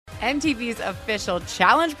MTV's official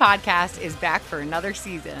Challenge podcast is back for another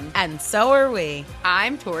season. And so are we.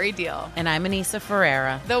 I'm Tori Deal. And I'm Anissa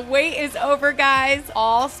Ferreira. The wait is over, guys.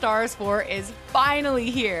 All Stars 4 is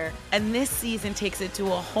finally here. And this season takes it to a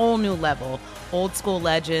whole new level. Old school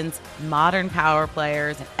legends, modern power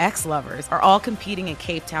players, and ex-lovers are all competing in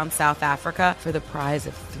Cape Town, South Africa for the prize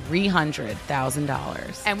of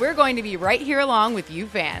 $300,000. And we're going to be right here along with you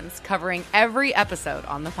fans, covering every episode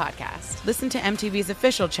on the podcast. Listen to MTV's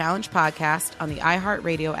official Challenge podcast on the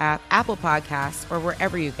iHeartRadio app, Apple Podcasts, or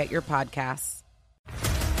wherever you get your podcasts.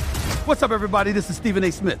 What's up, everybody? This is Stephen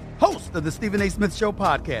A. Smith, host of the Stephen A. Smith Show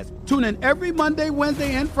podcast. Tune in every Monday,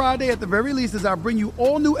 Wednesday, and Friday at the very least as I bring you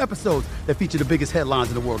all new episodes that feature the biggest headlines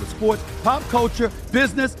in the world of sports, pop culture,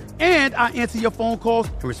 business, and I answer your phone calls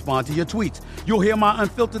and respond to your tweets. You'll hear my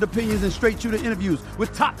unfiltered opinions and straight-shooter interviews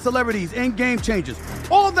with top celebrities and game changers.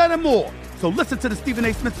 All that and more. So listen to the Stephen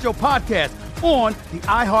A. Smith Show podcast on the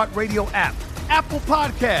iHeartRadio app, Apple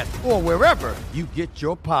Podcasts, or wherever you get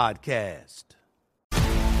your podcast.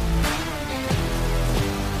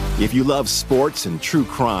 If you love sports and true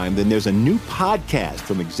crime, then there's a new podcast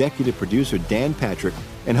from executive producer Dan Patrick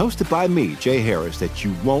and hosted by me, Jay Harris, that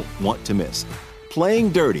you won't want to miss.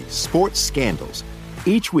 Playing Dirty: Sports Scandals.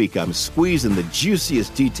 Each week, I'm squeezing the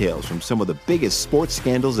juiciest details from some of the biggest sports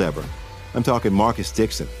scandals ever. I'm talking Marcus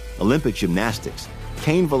Dixon, Olympic gymnastics,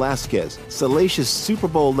 Cain Velasquez, salacious Super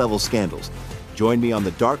Bowl-level scandals. Join me on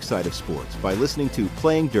the dark side of sports by listening to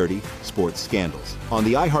Playing Dirty: Sports Scandals on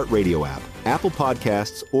the iHeartRadio app, Apple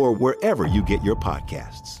Podcasts, or wherever you get your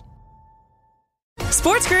podcasts.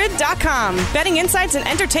 SportsGrid.com. Betting insights and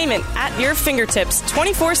entertainment at your fingertips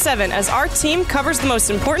 24/7 as our team covers the most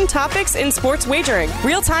important topics in sports wagering.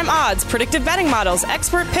 Real-time odds, predictive betting models,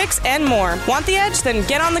 expert picks, and more. Want the edge? Then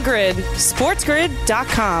get on the grid.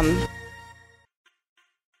 SportsGrid.com.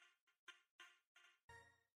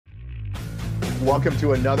 Welcome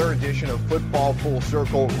to another edition of Football Full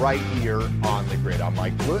Circle right here on the grid. I'm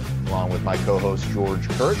Mike Blewett, along with my co-host George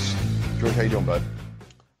Kurtz. George, how you doing, bud?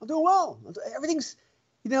 I'm doing well. Everything's,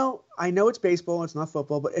 I know it's baseball, it's not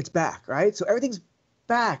football, but it's back, right? So everything's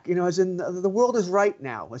back, as in the world is right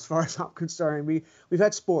now, as far as I'm concerned. We've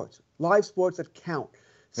had sports, live sports that count.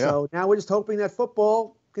 So now we're just hoping that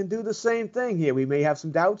football can do the same thing here. We may have some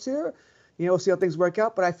doubts here, we'll see how things work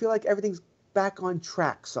out, but I feel like everything's back on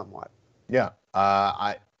track somewhat. Yeah.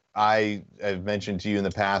 I have mentioned to you in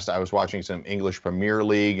the past, I was watching some English Premier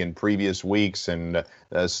League in previous weeks, and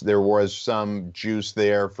there was some juice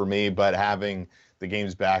there for me, but having the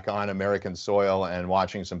games back on American soil and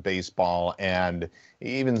watching some baseball and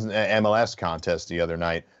even MLS contest the other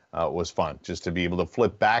night was fun. Just to be able to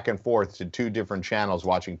flip back and forth to two different channels,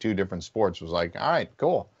 watching two different sports was like, all right,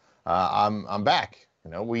 cool. I'm back.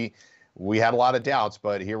 We had a lot of doubts,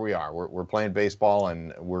 but here we are. We're playing baseball,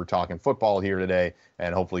 and we're talking football here today,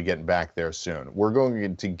 and hopefully getting back there soon. We're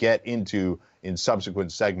going to get into, in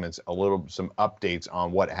subsequent segments, some updates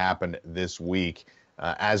on what happened this week.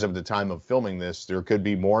 As of the time of filming this, there could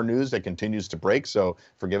be more news that continues to break, so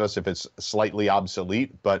forgive us if it's slightly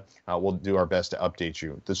obsolete, but we'll do our best to update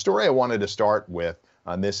you. The story I wanted to start with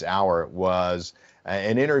on this hour was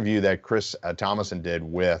an interview that Chris Tomasson did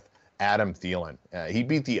with Adam Thielen. He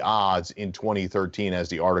beat the odds in 2013 as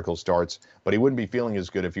the article starts, but he wouldn't be feeling as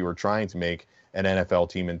good if he were trying to make an NFL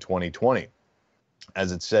team in 2020.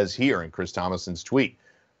 As it says here in Chris Tomasson's tweet,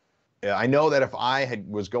 I know that if I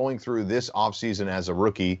was going through this offseason as a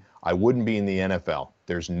rookie, I wouldn't be in the NFL.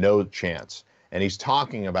 There's no chance. And he's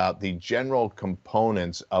talking about the general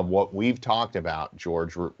components of what we've talked about,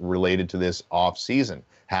 George, related to this offseason,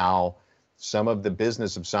 how some of the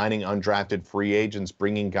business of signing undrafted free agents,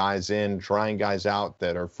 bringing guys in, trying guys out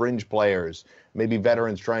that are fringe players, maybe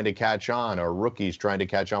veterans trying to catch on or rookies trying to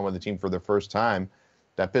catch on with the team for the first time,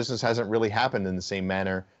 that business hasn't really happened in the same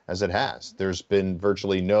manner as it has. There's been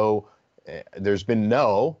no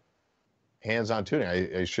hands-on tuning.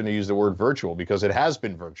 I shouldn't have used the word virtual because it has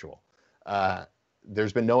been virtual.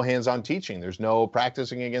 There's been no hands-on teaching. There's no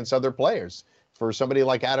practicing against other players. For somebody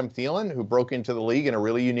like Adam Thielen, who broke into the league in a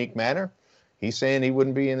really unique manner, he's saying he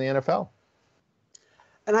wouldn't be in the NFL.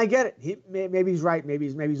 And I get it. Maybe he's right. Maybe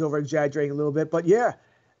he's over-exaggerating a little bit. But, yeah,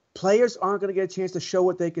 players aren't going to get a chance to show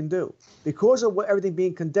what they can do. Because of everything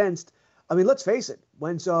being condensed, I mean, let's face it.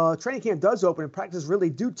 When training camp does open and practices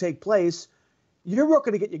really do take place, you're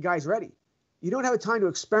working to get your guys ready. You don't have time to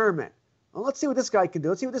experiment. Well, let's see what this guy can do.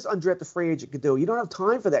 Let's see what this undrafted free agent can do. You don't have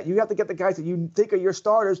time for that. You have to get the guys that you think are your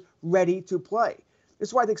starters ready to play. This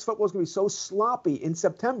is why I think football is going to be so sloppy in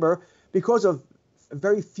September, because of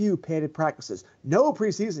very few padded practices. No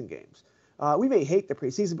preseason games. We may hate the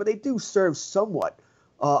preseason, but they do serve somewhat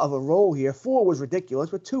of a role here. 4 was ridiculous,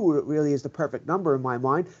 but 2 really is the perfect number in my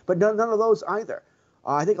mind. But none of those either.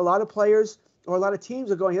 I think a lot of players or a lot of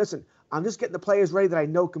teams are going, listen, I'm just getting the players ready that I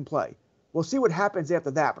know can play. We'll see what happens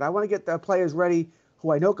after that. But I want to get the players ready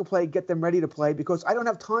who I know can play, get them ready to play, because I don't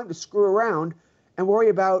have time to screw around and worry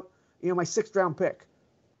about, my 6th round pick.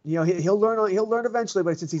 He'll learn eventually,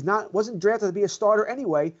 but since wasn't drafted to be a starter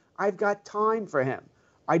anyway, I've got time for him.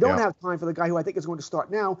 I don't have time for the guy who I think is going to start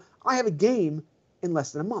now. I have a game in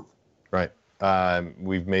less than a month. Right.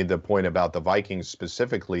 We've made the point about the Vikings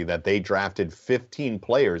specifically that they drafted 15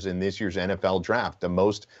 players in this year's NFL draft, the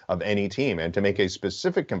most of any team. And to make a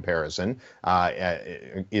specific comparison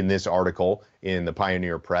in this article in the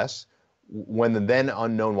Pioneer Press, when the then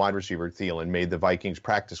unknown wide receiver Thielen made the Vikings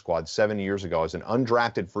practice squad 7 years ago as an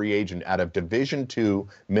undrafted free agent out of Division II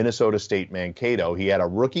Minnesota State Mankato, he had a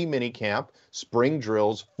rookie minicamp, spring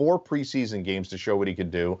drills, 4 preseason games to show what he could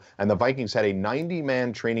do, and the Vikings had a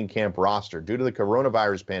 90-man training camp roster. Due to the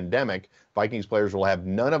coronavirus pandemic, Vikings players will have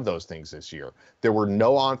none of those things this year. There were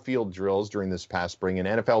no on-field drills during this past spring, and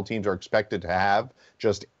NFL teams are expected to have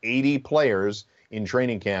just 80 players in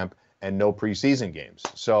training camp and no preseason games.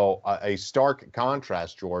 So a stark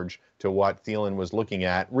contrast, George, to what Thielen was looking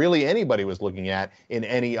at, really anybody was looking at in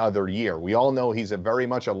any other year. We all know he's very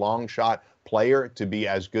much a long shot player to be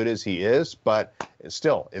as good as he is, but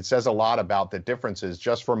still, it says a lot about the differences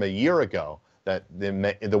just from a year ago, that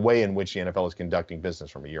the way in which the NFL is conducting business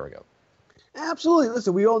from a year ago. Absolutely.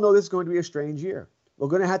 Listen, we all know this is going to be a strange year. We're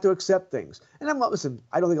going to have to accept things. And I don't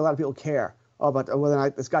think a lot of people care about whether or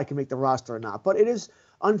not this guy can make the roster or not, but it is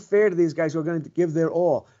unfair to these guys who are going to give their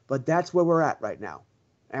all. But that's where we're at right now.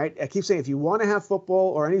 All right? I keep saying, if you want to have football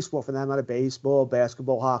or any sport for that matter, baseball,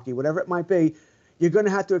 basketball, hockey, whatever it might be, you're going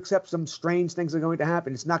to have to accept some strange things are going to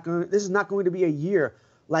happen. This is not going to be a year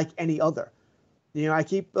like any other. I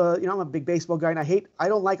keep, I'm a big baseball guy, and I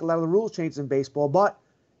don't like a lot of the rules changes in baseball, but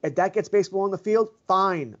if that gets baseball on the field,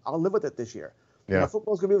 fine. I'll live with it this year. Yeah.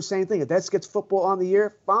 Football's going to be the same thing. If that gets football on the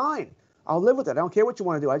year, fine. I'll live with it. I don't care what you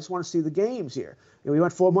want to do. I just want to see the games here. We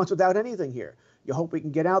went 4 months without anything here. You hope we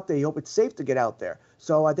can get out there. You hope it's safe to get out there.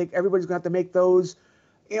 So I think everybody's going to have to make those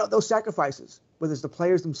sacrifices, whether it's the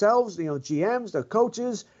players themselves, GMs, the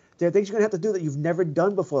coaches. There are things you're going to have to do that you've never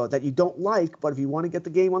done before, that you don't like, but if you want to get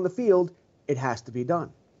the game on the field, it has to be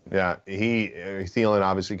done. Yeah, Thielen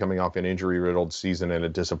obviously coming off an injury-riddled season and a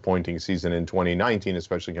disappointing season in 2019,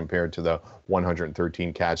 especially compared to the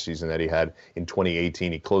 113 catch season that he had in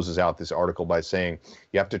 2018. He closes out this article by saying,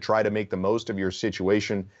 you have to try to make the most of your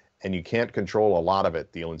situation, and you can't control a lot of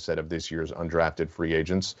it, Thielen said of this year's undrafted free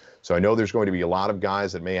agents. So I know there's going to be a lot of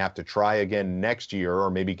guys that may have to try again next year or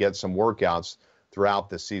maybe get some workouts throughout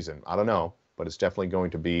the season. I don't know, but it's definitely going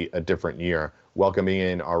to be a different year. Welcoming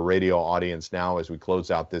in our radio audience now as we close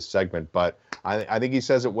out this segment. But I think he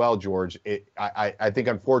says it well, George. I think,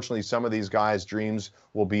 unfortunately, some of these guys' dreams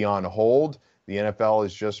will be on hold. The NFL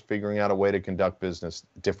is just figuring out a way to conduct business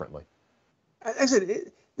differently. I said,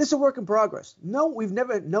 this is a work in progress. No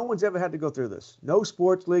one's ever had to go through this. No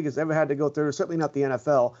sports league has ever had to go through this, certainly not the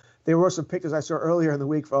NFL. There were some pictures I saw earlier in the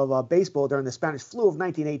week of baseball during the Spanish flu of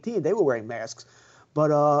 1918. They were wearing masks.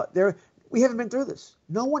 But we haven't been through this.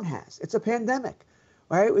 No one has. It's a pandemic.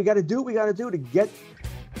 All right? We got to do what we got to do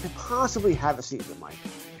to possibly have a season, Mike.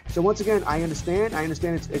 So once again, I understand.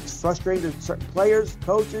 It's frustrating to certain players,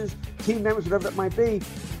 coaches, team members, whatever it might be.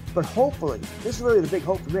 But hopefully, this is really the big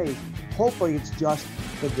hope for me. Hopefully it's just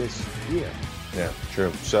for this year. Yeah,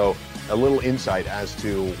 true. So a little insight as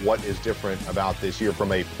to what is different about this year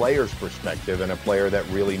from a player's perspective, and a player that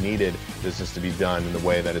really needed business to be done in the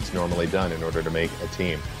way that it's normally done in order to make a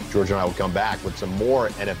team. George and I will come back with some more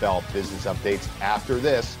NFL business updates after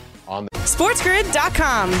this on the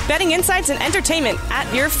SportsGrid.com. Betting insights and entertainment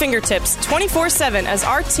at your fingertips 24/7 as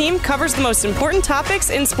our team covers the most important topics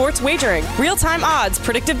in sports wagering. Real-time odds,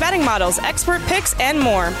 predictive betting models, expert picks, and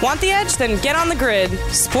more. Want the edge? Then get on the grid.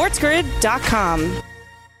 SportsGrid.com.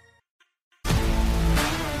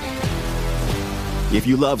 If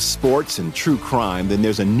you love sports and true crime, then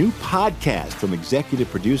there's a new podcast from executive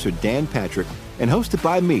producer Dan Patrick and hosted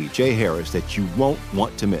by me, Jay Harris, that you won't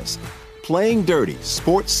want to miss. Playing Dirty: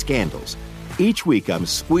 Sports Scandals. Each week, I'm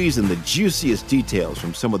squeezing the juiciest details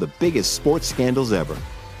from some of the biggest sports scandals ever.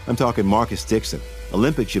 I'm talking Marcus Dixon,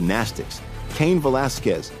 Olympic gymnastics, Cain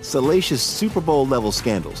Velasquez, salacious Super Bowl-level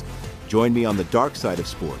scandals. Join me on the dark side of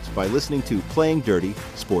sports by listening to Playing Dirty: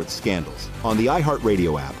 Sports Scandals on the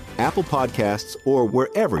iHeartRadio app, Apple Podcasts, or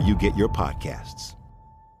wherever you get your podcasts.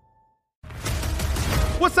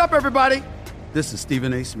 What's up, everybody? This is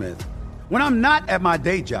Stephen A. Smith. When I'm not at my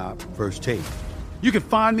day job, First Take, you can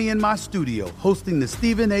find me in my studio hosting the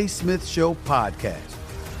Stephen A. Smith Show podcast.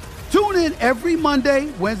 Tune in every Monday,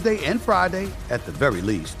 Wednesday, and Friday, at the very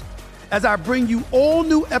least, as I bring you all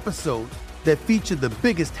new episodes that feature the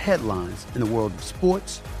biggest headlines in the world of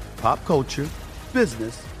sports, pop culture,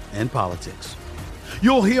 business, and politics.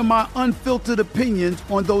 You'll hear my unfiltered opinions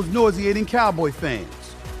on those nauseating Cowboy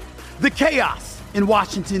fans, the chaos in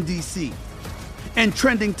Washington, D.C., and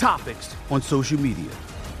trending topics on social media,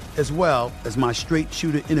 as well as my straight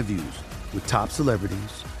shooter interviews with top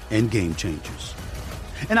celebrities and game changers.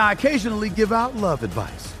 And I occasionally give out love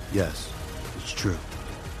advice. Yes, it's true.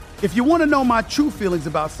 If you want to know my true feelings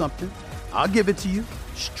about something, I'll give it to you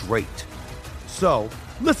straight. So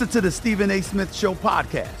listen to the Stephen A. Smith Show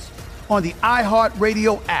podcast on the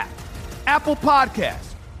iHeartRadio app, Apple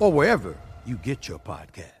Podcasts, or wherever you get your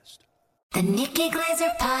podcast. The Nikki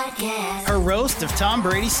Glazer Podcast. Her roast of Tom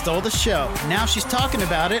Brady stole the show. Now she's talking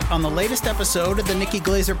about it on the latest episode of the Nikki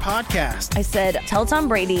Glazer Podcast. I said, tell Tom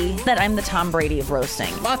Brady that I'm the Tom Brady of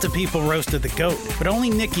roasting. Lots of people roasted the GOAT, but only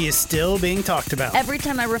Nikki is still being talked about. Every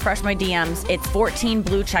time I refresh my DMs, it's 14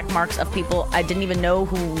 blue check marks of people I didn't even know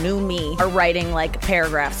who knew me are writing like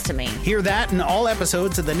paragraphs to me. Hear that in all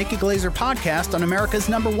episodes of the Nikki Glazer Podcast on America's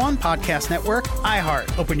 #1 podcast network,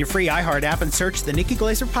 iHeart. Open your free iHeart app and search the Nikki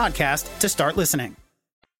Glazer Podcast to start listening.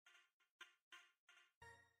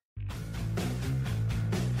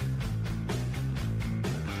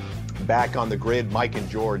 Back on the grid, Mike and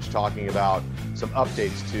George talking about some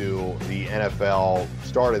updates to the NFL,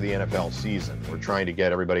 start of the NFL season. We're trying to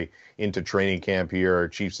get everybody into training camp here.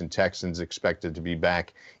 Chiefs and Texans expected to be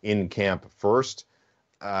back in camp first.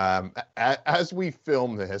 As we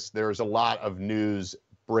film this, there's a lot of news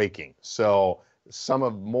breaking. So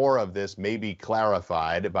more of this may be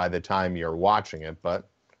clarified by the time you're watching it, but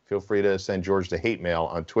feel free to send George the hate mail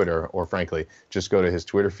on Twitter, or frankly, just go to his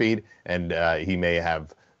Twitter feed, and he may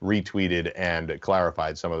have retweeted and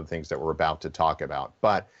clarified some of the things that we're about to talk about.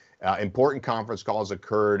 But important conference calls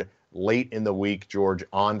occurred late in the week, George,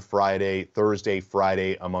 on Thursday,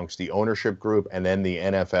 Friday, amongst the ownership group and then the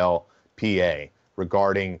NFLPA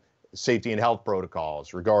regarding safety and health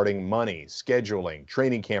protocols, regarding money, scheduling,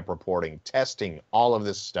 training camp reporting, testing, all of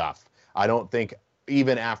this stuff. I don't think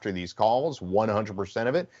even after these calls, 100%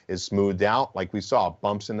 of it is smoothed out. Like we saw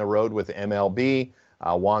bumps in the road with MLB,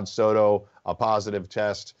 Juan Soto, a positive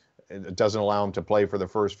test. It doesn't allow him to play for the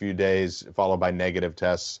first few days, followed by negative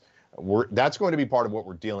tests. That's going to be part of what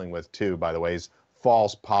we're dealing with too, by the way, is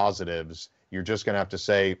false positives. You're just going to have to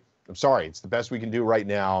say, I'm sorry, it's the best we can do right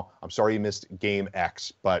now. I'm sorry you missed game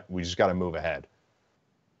X, but we just got to move ahead.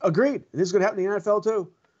 Agreed. This is going to happen in the NFL too.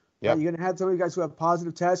 Yeah. You're going to have some of you guys who have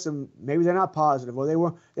positive tests, and maybe they're not positive,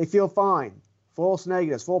 or they feel fine. False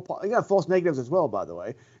negatives. You got false negatives as well, by the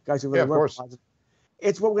way. Guys who really were positive.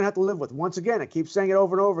 It's what we're going to have to live with. Once again, I keep saying it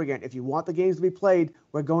over and over again. If you want the games to be played,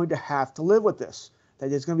 we're going to have to live with this. That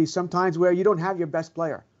there's going to be some times where you don't have your best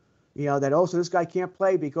player. That also this guy can't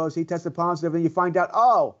play because he tested positive, and you find out,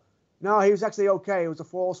 oh, no, he was actually okay. It was a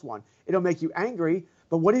false one. It'll make you angry,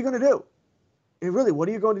 but what are you going to do? And really, what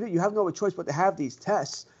are you going to do? You have no other choice but to have these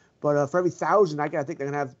tests. But for every 1,000, I think they're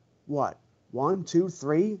going to have, what, 1, 2,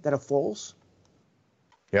 3 that are false?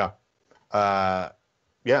 Yeah.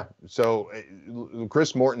 Yeah. So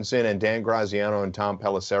Chris Mortensen and Dan Graziano and Tom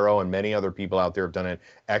Pelissero and many other people out there have done an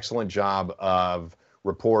excellent job of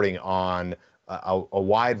reporting on a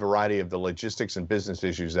wide variety of the logistics and business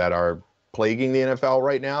issues that are plaguing the NFL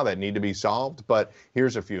right now that need to be solved. But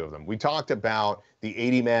here's a few of them. We talked about the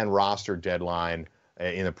 80-man roster deadline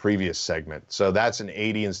in the previous segment. So that's an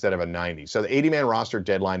 80 instead of a 90. So the 80-man roster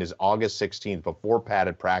deadline is August 16th before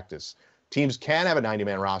padded practice. Teams can have a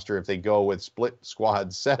 90-man roster if they go with split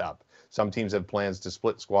squad setup. Some teams have plans to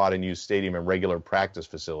split squad and use stadium and regular practice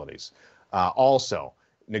facilities. Also,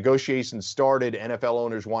 negotiations started. NFL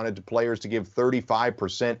owners wanted players to give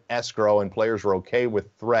 35% escrow, and players were okay with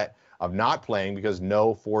threat of not playing because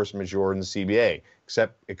no force majeure in the CBA.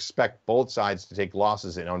 Expect both sides to take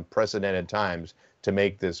losses in unprecedented times to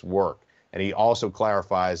make this work. And he also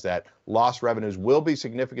clarifies that lost revenues will be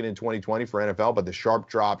significant in 2020 for NFL, but the sharp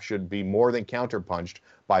drop should be more than counterpunched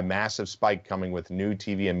by massive spike coming with new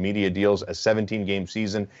TV and media deals, a 17-game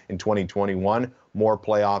season in 2021, more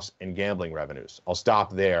playoffs, and gambling revenues. I'll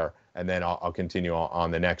stop there, and then I'll continue on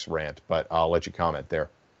the next rant, but I'll let you comment there.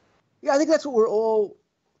 Yeah, I think that's what we're all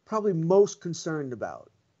probably most concerned about,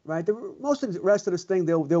 right? Most of the rest of this thing,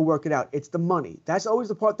 they'll work it out. It's the money. That's always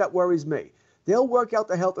the part that worries me. They'll work out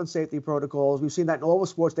the health and safety protocols. We've seen that in all the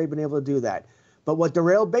sports. They've been able to do that. But what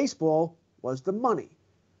derailed baseball was the money.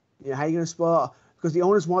 How are you going to because the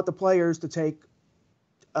owners want the players to take,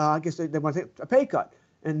 I guess they want to take a pay cut.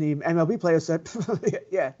 And the MLB players said,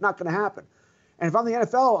 yeah, not going to happen. And if I'm the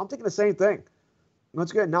NFL, I'm thinking the same thing.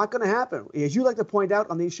 Once again, not going to happen. As you like to point out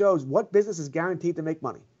on these shows, what business is guaranteed to make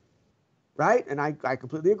money? Right? And I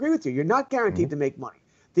completely agree with you. You're not guaranteed to make money.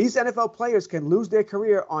 These NFL players can lose their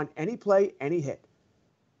career on any play, any hit.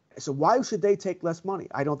 So why should they take less money?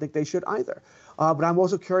 I don't think they should either. But I'm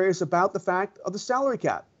also curious about the fact of the salary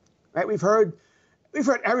cap. Right? We've heard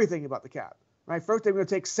everything about the cap. Right? First, they're going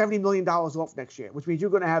to take $70 million off next year, which means you're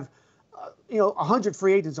going to have 100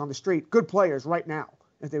 free agents on the street, good players right now,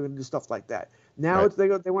 if they would do stuff like that. Now they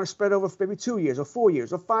want to spread over maybe 2 years or 4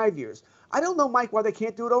 years or 5 years. I don't know, Mike, why they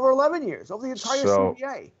can't do it over 11 years, over the entire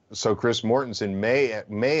CBA. So Chris Mortensen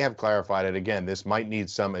may have clarified it again. This might need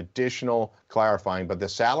some additional clarifying, but the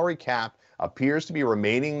salary cap appears to be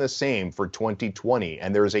remaining the same for 2020,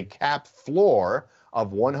 and there is a cap floor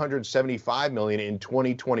of $175 million in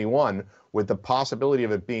 2021, with the possibility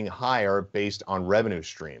of it being higher based on revenue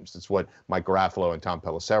streams. That's what Mike Garafolo and Tom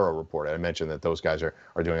Pelissero reported. I mentioned that those guys are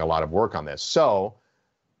doing a lot of work on this. So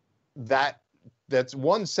that's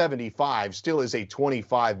 175 still is a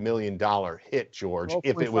 $25 million hit, George.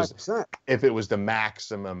 If it was the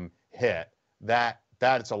maximum hit,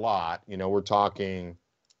 that's a lot. We're talking,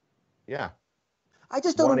 I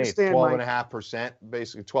just don't understand. 12.5%,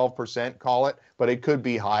 basically 12%, call it, but it could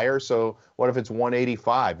be higher. So what if it's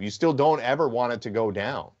 185? You still don't ever want it to go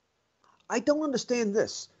down. I don't understand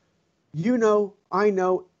this. I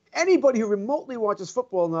know, anybody who remotely watches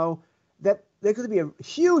football know that there could be a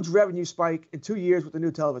huge revenue spike in 2 years with the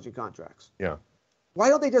new television contracts. Yeah. Why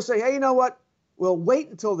don't they just say, hey, you know what? We'll wait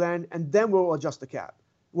until then, and then we'll adjust the cap.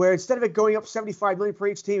 Where instead of it going up $75 million for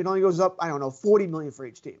each team, it only goes up, $40 million for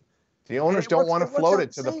each team. The owners don't want to float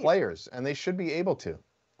it to the players, and they should be able to.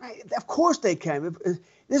 Right. Of course they can.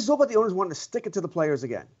 This is all about the owners wanting to stick it to the players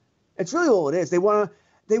again. It's really all it is. They want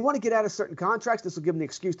to get out of certain contracts. This will give them the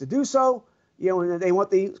excuse to do so. And they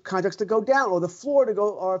want the contracts to go down, or the floor to go,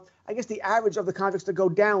 or I guess the average of the contracts to go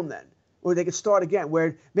down then, where they could start again,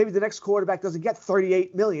 where maybe the next quarterback doesn't get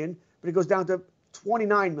 $38 million, but it goes down to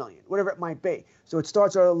 $29 million, whatever it might be. So it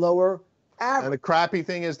starts at a lower average. And the crappy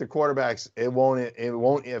thing is the quarterbacks, it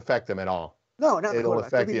won't affect them at all. No, not It'll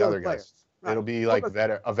affect the other guys. Right. It'll be like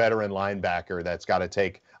a veteran linebacker that's got to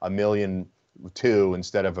take $1.2 million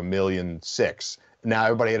instead of $1.6 million. Now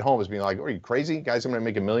everybody at home is being like, "Are you crazy? Guys, I'm going to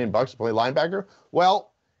make $1 million to play linebacker."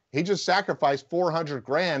 Well, he just sacrificed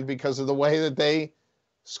 $400,000 because of the way that they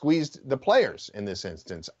squeezed the players in this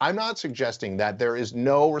instance. I'm not suggesting that there is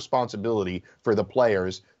no responsibility for the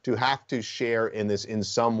players to have to share in this in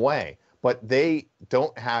some way, but they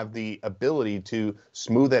don't have the ability to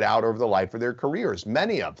smooth it out over the life of their careers,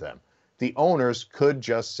 many of them. The owners could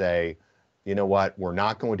just say, you know what, we're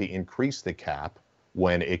not going to increase the cap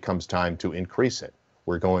when it comes time to increase it.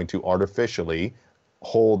 We're going to artificially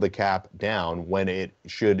hold the cap down when it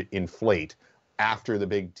should inflate after the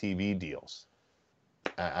big TV deals.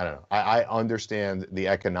 I don't know. I understand the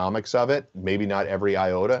economics of it, maybe not every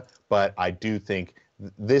iota, but I do think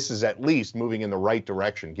this is at least moving in the right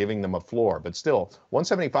direction, giving them a floor. But still,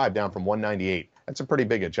 175 down from 198, that's a pretty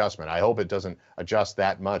big adjustment. I hope it doesn't adjust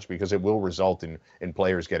that much because it will result in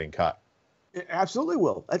players getting cut. It absolutely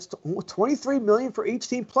will. That's $23 million for each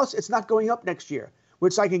team, plus it's not going up next year,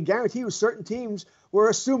 which I can guarantee you certain teams were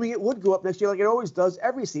assuming it would go up next year like it always does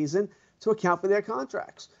every season to account for their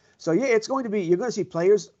contracts. So, it's going to be, you're going to see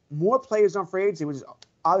more players on free agency, which is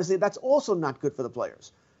obviously that's also not good for the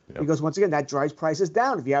players. Yep. Because once again, that drives prices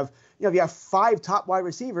down. If you have 5 top wide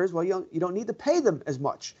receivers, well, you don't need to pay them as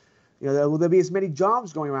much. There'll be as many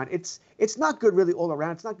jobs going around. It's not good really all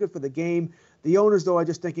around. It's not good for the game. The owners, though, are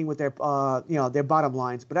just thinking with their bottom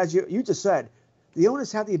lines. But as you just said, the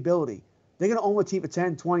owners have the ability. They're going to own a team for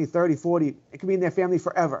 10, 20, 30, 40. It could be in their family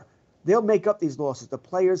forever. They'll make up these losses. The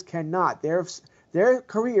players cannot. Their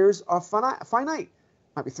careers are finite.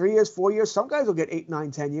 Might be 3 years, 4 years. Some guys will get 8,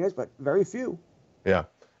 9, 10 years, but very few. Yeah.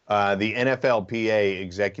 The NFLPA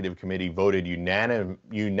Executive Committee voted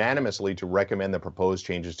unanimously to recommend the proposed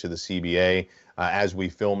changes to the CBA. As we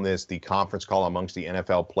film this, the conference call amongst the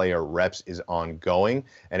NFL player reps is ongoing.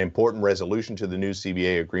 An important resolution to the new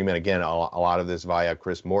CBA agreement. Again, a lot of this via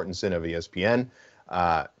Chris Mortensen of ESPN.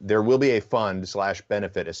 There will be a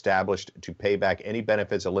fund/benefit established to pay back any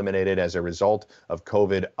benefits eliminated as a result of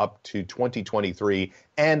COVID up to 2023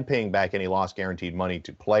 and paying back any lost guaranteed money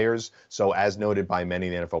to players. So as noted by many,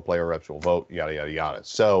 the NFL player reps will vote, yada, yada, yada.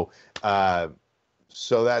 So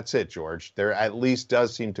that's it, George. There at least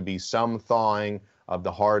does seem to be some thawing of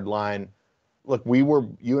the hard line. Look,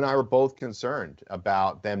 you and I were both concerned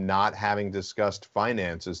about them not having discussed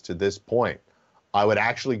finances to this point. I would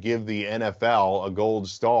actually give the NFL a gold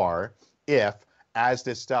star if, as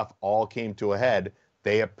this stuff all came to a head,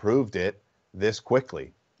 they approved it this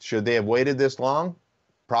quickly. Should they have waited this long?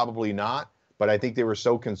 Probably not. But I think they were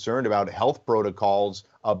so concerned about health protocols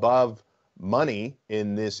above money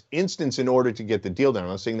in this instance in order to get the deal done.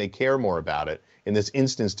 I'm not saying they care more about it. In this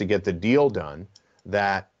instance, to get the deal done,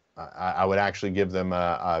 that I would actually give them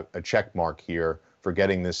a check mark here for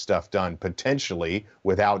getting this stuff done, potentially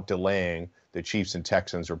without delaying the Chiefs and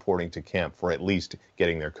Texans reporting to camp for at least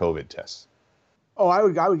getting their COVID tests. Oh, I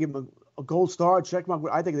would give them a gold star, check mark.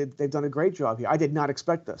 I think they've done a great job here. I did not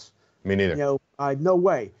expect this. Me neither. No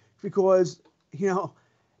way. Because,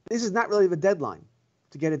 this is not really the deadline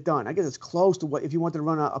to get it done. I guess it's close to what, if you wanted to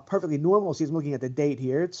run a perfectly normal season, looking at the date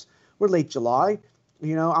here, we're late July.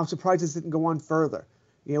 I'm surprised this didn't go on further,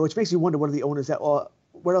 which makes you wonder what are the owners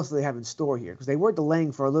what else do they have in store here? Because they were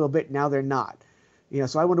delaying for a little bit. Now they're not.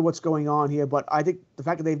 So I wonder what's going on here. But I think the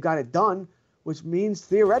fact that they've got it done, which means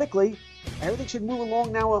theoretically everything should move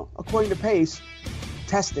along now according to pace,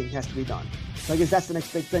 testing has to be done. So I guess that's the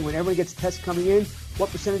next big thing. When everyone gets tests coming in,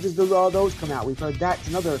 what percentages do those come out? We've heard that's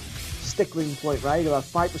another stickling point, right? About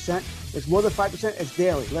 5%. It's more than 5%, it's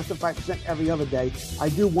daily. Less than 5% every other day. I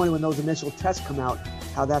do wonder when those initial tests come out,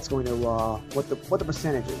 how that's going to, what the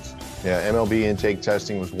percentage is. Yeah, MLB intake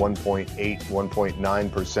testing was 1.8,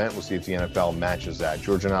 1.9%. We'll see if the NFL matches that.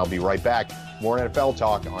 George and I will be right back. More NFL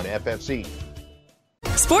talk on FFC.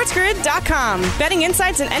 SportsGrid.com. Betting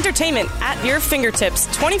insights and entertainment at your fingertips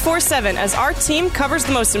 24/7 as our team covers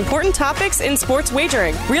the most important topics in sports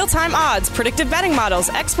wagering. Real-time odds, predictive betting models,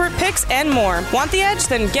 expert picks, and more. Want the edge?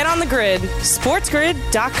 Then get on the grid.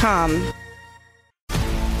 SportsGrid.com.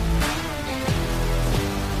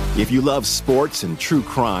 If you love sports and true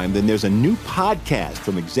crime, then there's a new podcast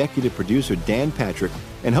from executive producer Dan Patrick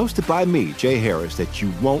and hosted by me, Jay Harris, that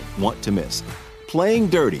you won't want to miss. Playing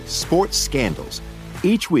Dirty: Sports Scandals.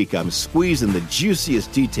 Each week, I'm squeezing the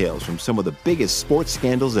juiciest details from some of the biggest sports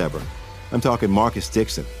scandals ever. I'm talking Marcus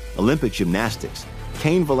Dixon, Olympic gymnastics,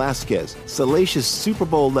 Cain Velasquez, salacious Super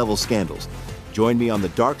Bowl-level scandals. Join me on the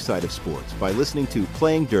dark side of sports by listening to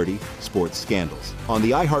Playing Dirty: Sports Scandals on the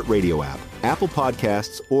iHeartRadio app, Apple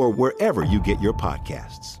Podcasts, or wherever you get your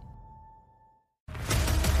podcasts.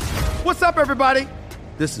 What's up, everybody?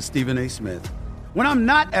 This is Stephen A. Smith. When I'm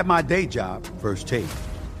not at my day job, First Take,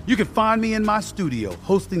 you can find me in my studio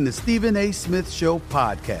hosting the Stephen A. Smith Show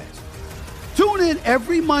podcast. Tune in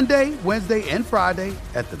every Monday, Wednesday, and Friday,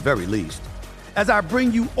 at the very least, as I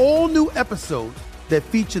bring you all new episodes that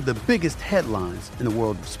feature the biggest headlines in the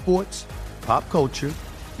world of sports, pop culture,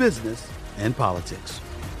 business, and politics.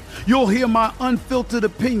 You'll hear my unfiltered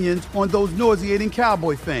opinions on those nauseating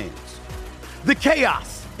Cowboy fans, the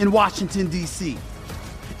chaos in Washington, D.C.,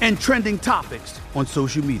 and trending topics on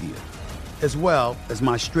social media, as well as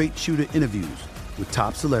my straight shooter interviews with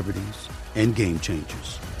top celebrities and game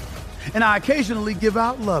changers. And I occasionally give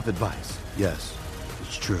out love advice. Yes,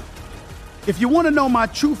 it's true. If you want to know my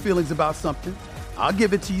true feelings about something, I'll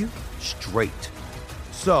give it to you straight.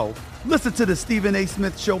 So listen to the Stephen A.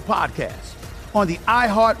 Smith Show podcast on the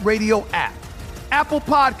iHeartRadio app, Apple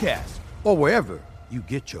Podcasts, or wherever you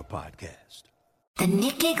get your podcast. The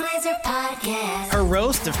Nikki Glaser Podcast. Her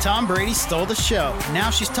roast of Tom Brady stole the show.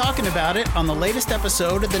 Now she's talking about it on the latest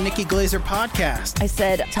episode of the Nikki Glaser Podcast. I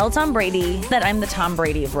said, tell Tom Brady that I'm the Tom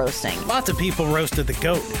Brady of roasting. Lots of people roasted the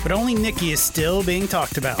GOAT, but only Nikki is still being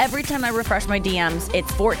talked about. Every time I refresh my DMs,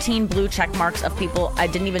 it's 14 blue check marks of people I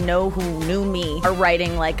didn't even know who knew me are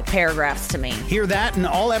writing paragraphs to me. Hear that in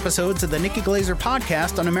all episodes of the Nikki Glaser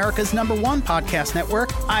Podcast on America's #1 podcast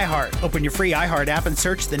network, iHeart. Open your free iHeart app and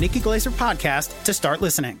search the Nikki Glaser Podcast to start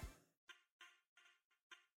listening.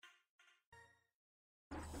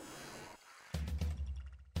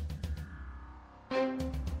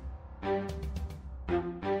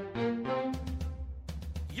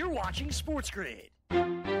 You're watching Sports Grid. Get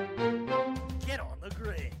on the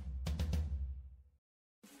grid.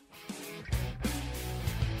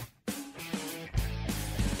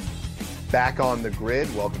 Back on the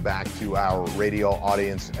grid. Welcome back to our radio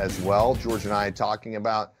audience as well. George and I talking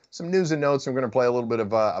about some news and notes. I'm going to play a little bit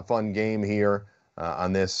of a fun game here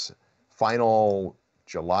on this final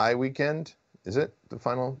July weekend. Is it the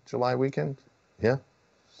final July weekend? Yeah.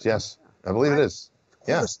 Yes, I believe it is.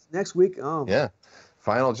 Yeah. Next week. Yeah.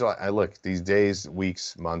 Final July. Look, these days,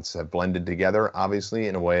 weeks, months have blended together, obviously,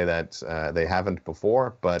 in a way that they haven't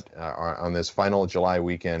before. But on this final July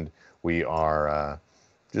weekend, we are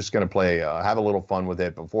just going to play, have a little fun with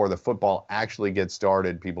it before the football actually gets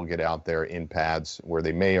started. People get out there in pads where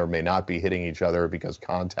they may or may not be hitting each other because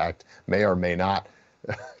contact may or may not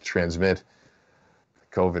transmit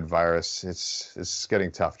COVID virus. It's getting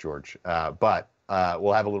tough, George. But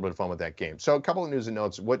we'll have a little bit of fun with that game. So a couple of news and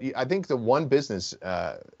notes. I think the one business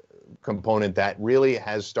component that really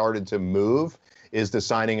has started to move is the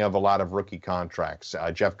signing of a lot of rookie contracts.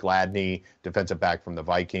 Jeff Gladney, defensive back from the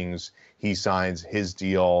Vikings, he signs his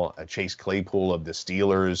deal. Chase Claypool of the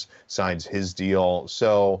Steelers signs his deal.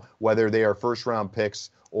 So whether they are first-round picks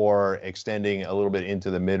or extending a little bit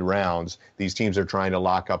into the mid-rounds, these teams are trying to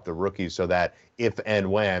lock up the rookies so that if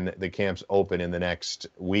and when the camps open in the next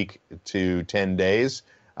week to 10 days,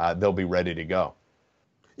 they'll be ready to go.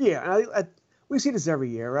 Yeah, we see this every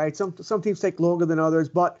year, right? Some teams take longer than others,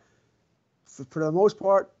 but for the most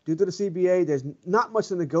part, due to the CBA, there's not much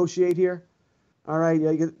to negotiate here. All right,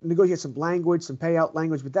 you can negotiate some language, some payout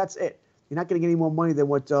language, but that's it. You're not getting any more money than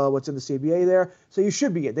what's in the CBA there. So you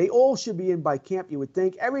should be in. They all should be in by camp, you would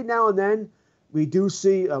think. Every now and then, we do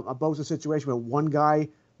see a Bosa situation where one guy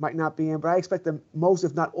might not be in, but I expect them most,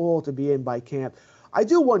 if not all, to be in by camp. I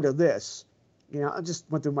do wonder this. I just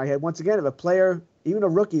went through my head once again. If a player, even a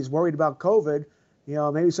rookie, is worried about COVID,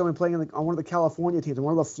 maybe someone playing on one of the California teams, or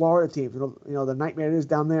one of the Florida teams, the nightmare it is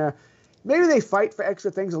down there. Maybe they fight for extra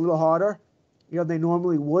things a little harder, they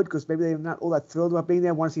normally would, because maybe they're not all that thrilled about being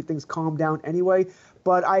there, want to see things calm down anyway.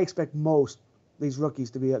 But I expect most these rookies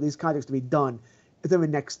these contracts to be done within the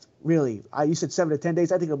next, really, you said 7 to 10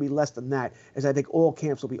 days. I think it'll be less than that, as I think all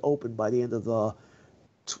camps will be open by the end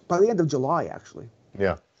of July, actually.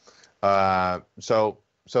 Yeah. So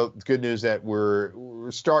it's good news that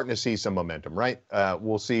we're starting to see some momentum, right?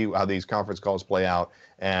 We'll see how these conference calls play out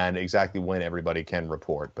and exactly when everybody can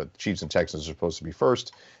report. But Chiefs and Texans are supposed to be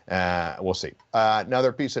first. We'll see.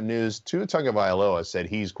 Another piece of news, Tua Tagovailoa said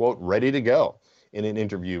he's, quote, ready to go in an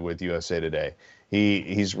interview with USA Today.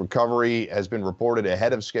 His recovery has been reported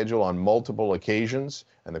ahead of schedule on multiple occasions,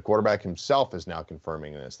 and the quarterback himself is now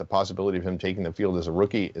confirming this. The possibility of him taking the field as a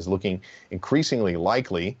rookie is looking increasingly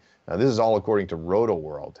likely. This is all according to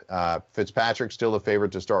Roto-World. Fitzpatrick's still the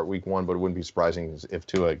favorite to start week 1, but it wouldn't be surprising if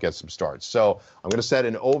Tua gets some starts. So I'm going to set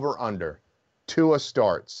an over-under. Tua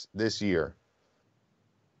starts this year,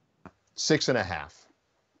 6.5.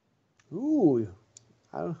 Ooh,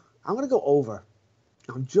 I'm going to go over.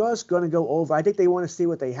 I'm just going to go over. I think they want to see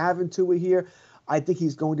what they have in Tua here. I think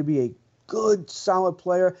he's going to be a good, solid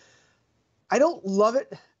player. I don't love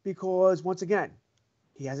it because, once again,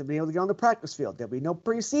 he hasn't been able to get on the practice field. There'll be no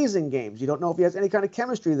preseason games. You don't know if he has any kind of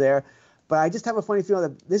chemistry there. But I just have a funny feeling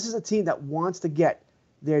that this is a team that wants to get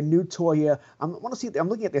their new toy here. I'm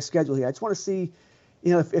looking at their schedule here. I just want to see,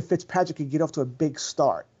 if Fitzpatrick could get off to a big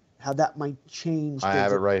start, how that might change. I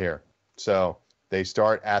have it right here. So they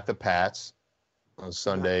start at the Pats on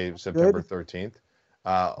Sunday, September 13th,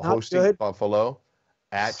 hosting Buffalo,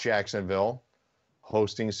 at Jacksonville,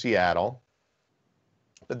 hosting Seattle.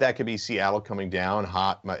 But that could be Seattle coming down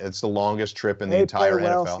hot. It's the longest trip in the entire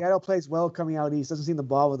NFL. Seattle plays well coming out east. Doesn't seem to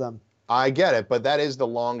bother them. I get it, but that is the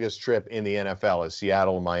longest trip in the NFL is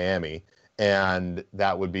Seattle and Miami. And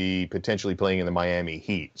that would be potentially playing in the Miami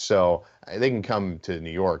Heat. So they can come to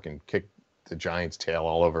New York and kick the Giants' tail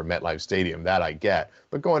all over MetLife Stadium. That I get.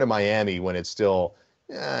 But going to Miami when it's still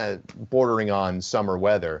bordering on summer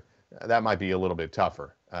weather, that might be a little bit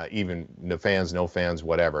tougher. Even no fans,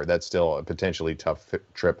 whatever. That's still a potentially tough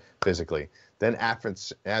trip physically. Then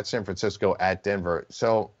at San Francisco, at Denver.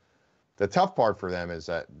 So the tough part for them is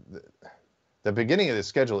that the beginning of the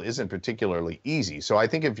schedule isn't particularly easy. So I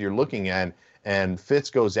think if you're looking at, and Fitz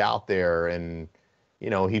goes out there and,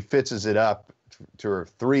 he fitzes it up to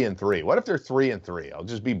 3-3. What if they're 3-3? I'll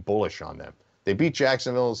just be bullish on them. They beat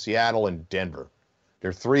Jacksonville, Seattle, and Denver.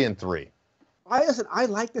 They're 3-3. I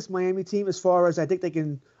like this Miami team as far as I think they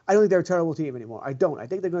can. I don't think they're a terrible team anymore. I don't. I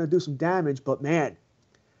think they're going to do some damage, but man,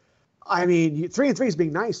 3-3 is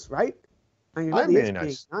being nice, right? Being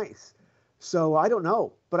nice. So I don't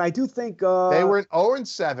know, but I do think they were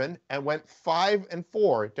 0-7 and went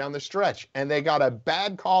 5-4 down the stretch, and they got a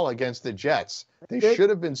bad call against the Jets. They should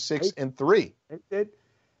have been 6-3. They did,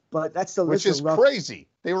 but that's still which is crazy.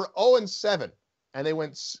 They were 0-7 and they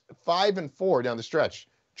went 5-4 down the stretch.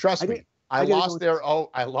 Trust me. I lost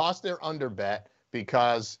their under bet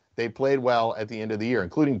because they played well at the end of the year,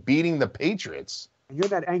 including beating the Patriots. And you're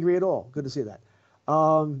not angry at all. Good to see that.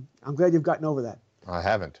 I'm glad you've gotten over that. I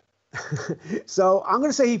haven't. So I'm going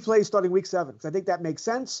to say he plays starting week 7 because I think that makes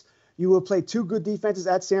sense. You will play 2 good defenses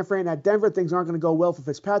at San Fran and at Denver. Things aren't going to go well for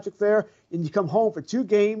Fitzpatrick there. And you come home for 2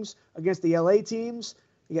 games against the LA teams.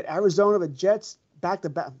 You get Arizona, the Jets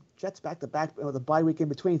back-to-back, with a bye week in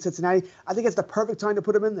between Cincinnati. I think it's the perfect time to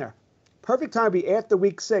put him in there. Perfect time to be after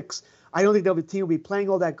week 6. I don't think the team will be playing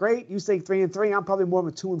all that great. You say 3-3. I'm probably more of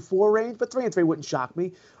a 2-4 range, but 3-3 wouldn't shock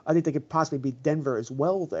me. I think they could possibly beat Denver as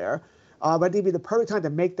well there. But I think it'd be the perfect time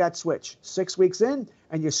to make that switch. 6 weeks in,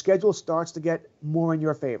 and your schedule starts to get more in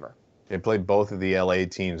your favor. They played both of the LA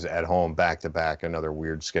teams at home back-to-back, another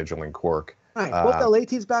weird scheduling quirk. Right. Both the LA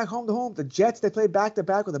teams back home to home. The Jets, they play back to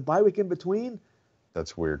back with a bye week in between.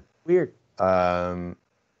 That's weird. Weird. So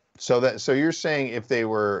you're saying if they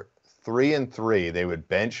were 3-3, they would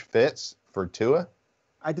bench Fitz for Tua?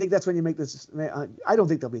 I think that's when you make this. I don't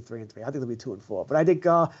think they'll be 3-3. I think they'll be 2-4. But I think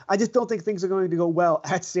I just don't think things are going to go well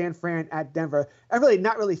at San Fran, at Denver, and really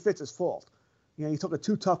not really Fitz's fault. You know, he took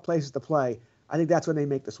 2 tough places to play. I think that's when they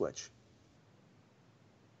make the switch.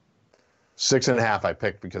 6.5 I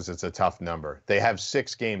picked because it's a tough number. They have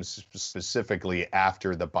 6 games specifically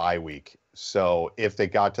after the bye week. So if they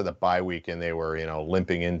got to the bye week and they were,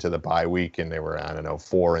 limping into the bye week and they were,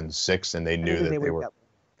 4-6 and they knew that they were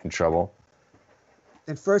in trouble.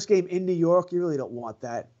 And first game in New York, you really don't want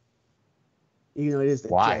that. It is the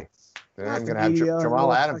Jets. They're not going to have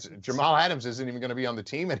Jamal Adams. Jamal Adams isn't even going to be on the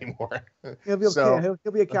team anymore. He'll be okay.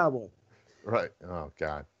 He'll be a Cowboy. Right. Oh,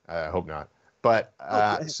 God. I hope not. But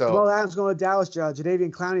Jamal Adams going to Dallas.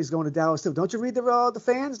 Jadeveon Clowney's going to Dallas too. Don't you read the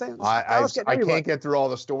fans? I can't get through all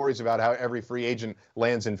the stories about how every free agent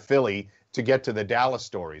lands in Philly to get to the Dallas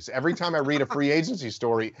stories. Every time I read a free agency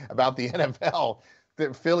story about the NFL,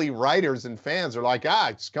 the Philly writers and fans are like,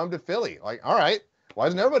 just come to Philly. Like, all right, why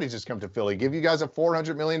doesn't everybody just come to Philly? Give you guys a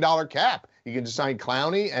 $400 million cap. You can just sign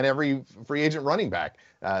Clowney and every free agent running back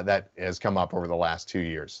that has come up over the last 2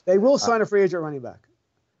 years. They will sign a free agent running back.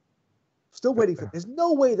 Still waiting for. There's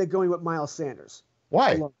no way they're going with Miles Sanders.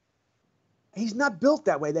 Why? He's not built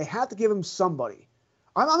that way. They have to give him somebody.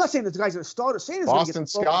 I'm not saying that the guy's going to start. Sanders Boston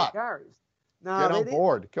Scott. Carries. No, get on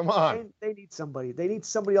board. Come on. They need somebody. They need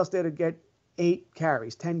somebody else there to get 8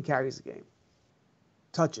 carries, 10 carries a game.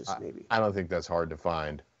 Touches, maybe. I don't think that's hard to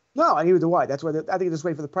find. No, neither do I. That's why I think just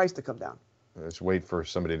wait for the price to come down. Just wait for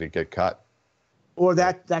somebody to get cut. Or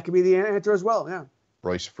that could be the answer as well. Yeah.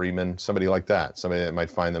 Royce Freeman, somebody like that, somebody that might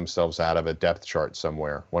find themselves out of a depth chart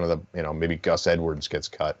somewhere. One of the, maybe Gus Edwards gets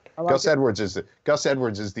cut. Gus Edwards is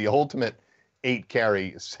the ultimate 8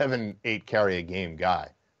 carry a game guy.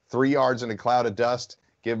 3 yards in a cloud of dust.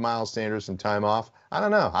 Give Miles Sanders some time off. I don't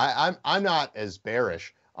know. I'm not as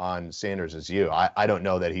bearish on Sanders as you. I don't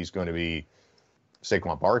know that he's going to be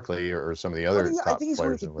Saquon Barkley or some of the other top I think he's players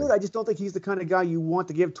going in to the be league. good. I just don't think he's the kind of guy you want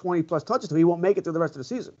to give 20+ touches to. He won't make it through the rest of the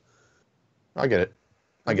season. I get it.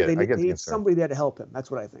 I get They the need concern. somebody there to help him.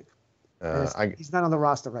 That's what I think. He's not on the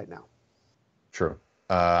roster right now. True.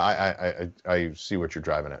 I see what you're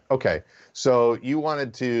driving at. Okay. So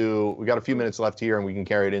we got a few minutes left here and we can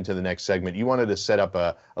carry it into the next segment. You wanted to set up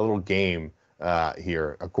a little game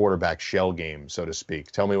here, a quarterback shell game, so to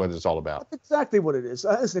speak. Tell me what it's all about. That's exactly what it is.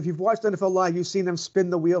 Listen, if you've watched NFL Live, you've seen them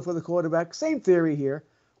spin the wheel for the quarterback. Same theory here.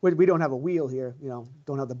 We don't have a wheel here,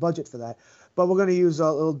 don't have the budget for that. But we're going to use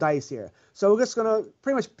a little dice here. So we're just going to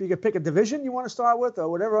pretty much, you can pick a division you want to start with or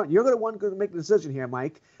whatever. You're going to make the decision here,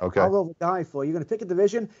 Mike. Okay. I'll roll a die for you. You're going to pick a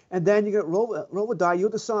division, and then you're going to roll a die. You'll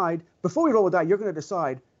decide. Before we roll a die, you're going to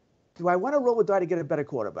decide, do I want to roll a die to get a better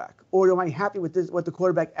quarterback? Or am I happy with the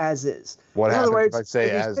quarterback as is? What happens if I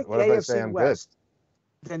say I'm good?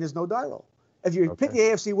 Then there's no die roll. If you pick the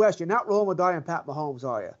AFC West, you're not rolling a die on Pat Mahomes,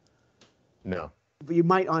 are you? No. But you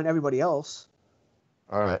might on everybody else.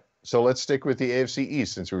 All right. So let's stick with the AFC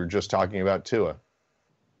East since we were just talking about Tua.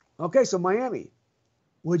 Okay, so Miami.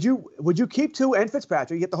 Would you keep Tua and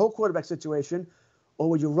Fitzpatrick, you get the whole quarterback situation,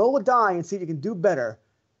 or would you roll a die and see if you can do better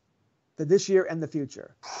than this year and the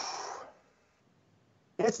future?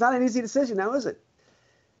 It's not an easy decision now, is it?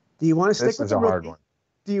 Do you want to stick with the rookie? Hard one.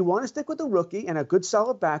 Do you want to stick with the rookie and a good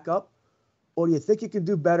solid backup, or do you think you can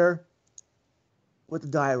do better with the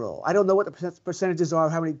die roll? I don't know what the percentages are,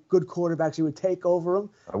 how many good quarterbacks you would take over them.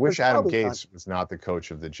 I wish Adam Gase was not the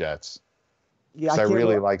coach of the Jets. Yeah, I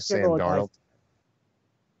really like Sam Darnold.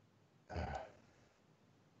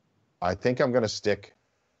 I think I'm going to stick.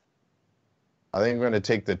 I think I'm going to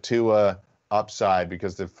take the Tua upside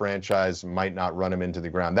because the franchise might not run him into the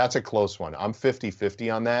ground. That's a close one. I'm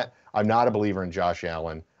 50-50 on that. I'm not a believer in Josh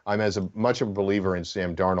Allen. I'm as much of a believer in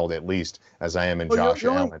Sam Darnold, at least, as I am in Josh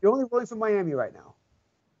Allen. You're only rolling for Miami right now.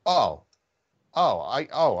 All right.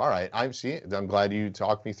 I'm glad you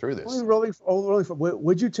talked me through this. Only rolling for.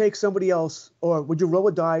 Would you take somebody else, or would you roll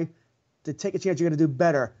a die to take a chance you're going to do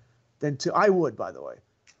better than to? I would, by the way.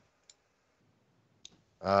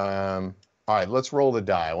 All right, let's roll the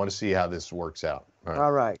die. I want to see how this works out.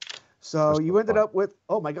 All right. So you ended up with.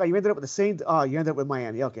 Oh my God! You ended up with the same. Oh, you ended up with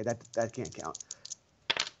Miami. Okay, that can't count.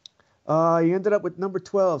 You ended up with number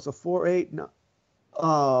 12, so 4-8. No.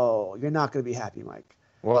 Oh, you're not going to be happy, Mike.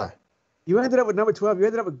 What? You ended up with number 12. You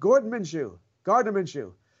ended up with Gardner Minshew.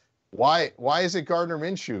 Why is it Gardner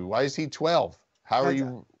Minshew? Why is he 12? How are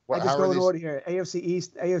you? I just go in order here. AFC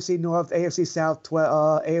East, AFC North, AFC South,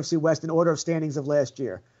 AFC West in order of standings of last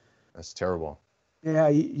year. That's terrible. Yeah,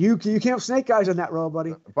 you can't have snake eyes on that roll,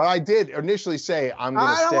 buddy. But I did initially say I'm going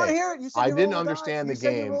to stay. I don't want to hear it. You said I didn't understand the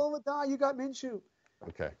game. You said you roll with die. You got Minshew.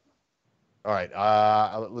 Okay. All right.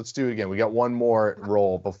 Let's do it again. We got one more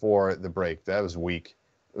roll before the break. That was weak.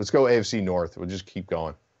 Let's go AFC North. We'll just keep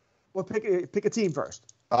going. Well, pick a team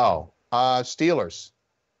first. Oh, Steelers.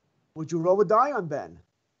 Would you roll with die on Ben?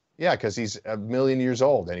 Yeah, because he's a million years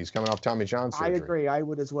old and he's coming off Tommy John surgery. I agree. I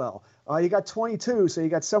would as well. You got 22, so you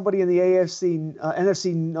got somebody in the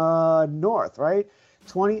NFC North, right?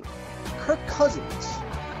 20. Kirk Cousins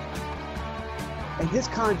and his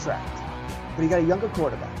contract, but he got a younger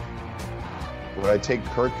quarterback. Would I take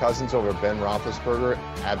Kirk Cousins over Ben Roethlisberger?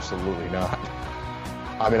 Absolutely not.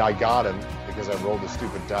 I mean, I got him because I rolled the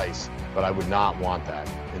stupid dice, but I would not want that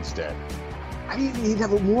instead. I mean, he'd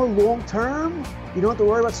have a more long term. You don't have to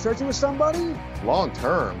worry about searching with somebody. Long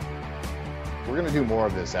term? We're going to do more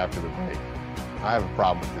of this after the break. I have a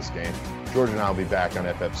problem with this game. George and I will be back on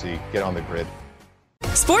FFC. Get on the grid.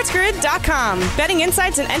 SportsGrid.com. Betting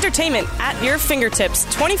insights and entertainment at your fingertips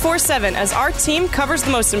 24/7 as our team covers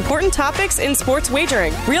the most important topics in sports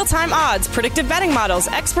wagering. Real-time odds, predictive betting models,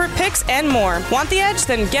 expert picks, and more. Want the edge?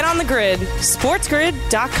 Then get on the grid.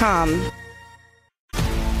 SportsGrid.com.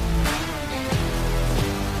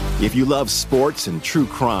 If you love sports and true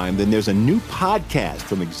crime, then there's a new podcast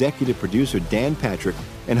from executive producer Dan Patrick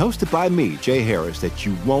and hosted by me, Jay Harris, that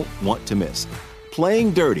you won't want to miss.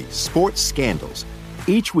 Playing Dirty: Sports Scandals.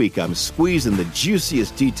 Each week, I'm squeezing the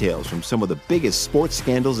juiciest details from some of the biggest sports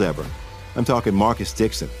scandals ever. I'm talking Marcus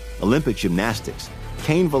Dixon, Olympic gymnastics,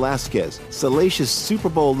 Cain Velasquez, salacious Super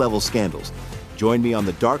Bowl-level scandals. Join me on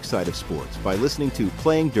the dark side of sports by listening to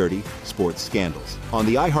Playing Dirty: Sports Scandals on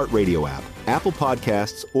the iHeartRadio app, Apple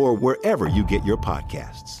Podcasts, or wherever you get your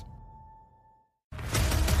podcasts.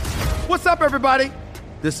 What's up, everybody?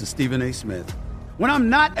 This is Stephen A. Smith. When I'm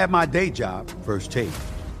not at my day job, First Take,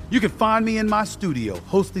 you can find me in my studio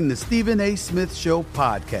hosting the Stephen A. Smith Show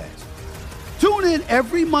podcast. Tune in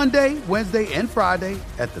every Monday, Wednesday, and Friday,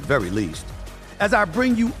 at the very least, as I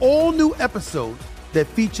bring you all new episodes that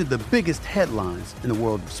feature the biggest headlines in the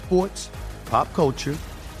world of sports, pop culture,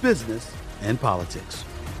 business, and politics.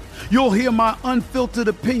 You'll hear my unfiltered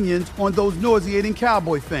opinions on those nauseating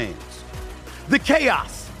Cowboy fans, the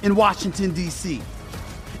chaos in Washington, D.C.,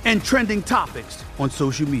 and trending topics on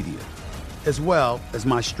social media, as well as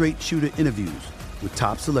my straight shooter interviews with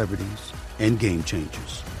top celebrities and game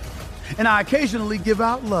changers. And I occasionally give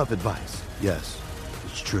out love advice. Yes,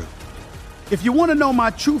 it's true. If you want to know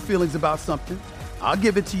my true feelings about something, I'll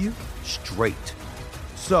give it to you straight.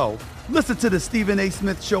 So listen to the Stephen A.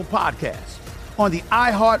 Smith Show podcast on the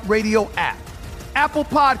iHeartRadio app, Apple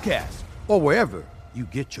Podcasts, or wherever you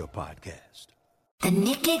get your podcast. The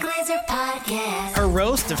Nikki Glaser Podcast. Her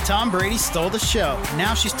roast of Tom Brady stole the show.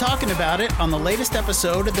 Now she's talking about it on the latest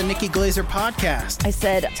episode of the Nikki Glaser Podcast. I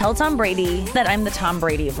said, tell Tom Brady that I'm the Tom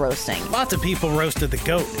Brady of roasting. Lots of people roasted the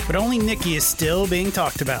GOAT, but only Nikki is still being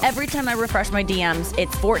talked about. Every time I refresh my DMs,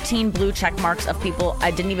 it's 14 blue check marks of people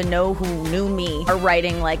I didn't even know who knew me are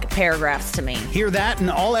writing like paragraphs to me. Hear that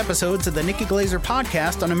in all episodes of the Nikki Glaser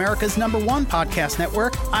Podcast on America's #1 podcast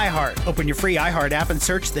network, iHeart. Open your free iHeart app and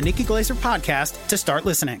search the Nikki Glaser Podcast to start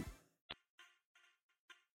listening.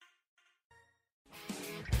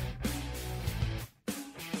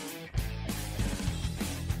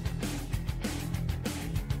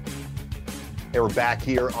 Hey, we're back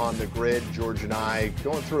here on the grid. George and I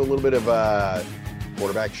going through a little bit of a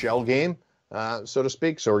quarterback shell game, so to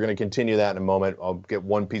speak. So we're going to continue that in a moment. I'll get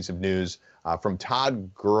one piece of news from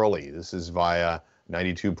Todd Gurley. This is via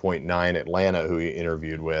 92.9 Atlanta, who he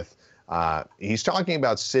interviewed with. He's talking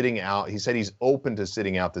about sitting out. He said he's open to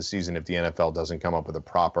sitting out the season if the NFL doesn't come up with a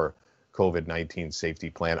proper COVID-19 safety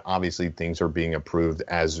plan. Obviously, things are being approved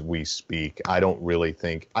as we speak. I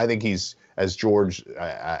think he's, as George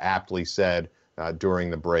aptly said during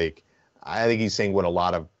the break, I think he's saying what a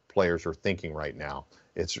lot of players are thinking right now.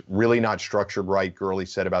 It's really not structured right. Gurley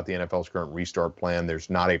said about the NFL's current restart plan. There's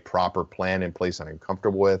not a proper plan in place that I'm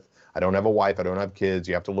comfortable with. I don't have a wife. I don't have kids.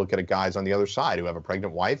 You have to look at guys on the other side who have a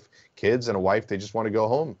pregnant wife, kids, and a wife they just want to go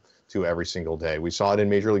home to every single day. We saw it in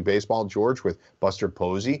Major League Baseball, George, with Buster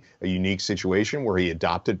Posey, a unique situation where he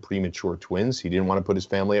adopted premature twins. He didn't want to put his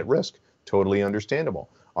family at risk. Totally understandable.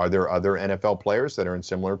 Are there other NFL players that are in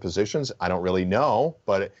similar positions? I don't really know,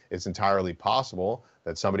 but it's entirely possible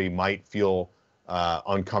that somebody might feel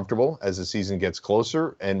uncomfortable as the season gets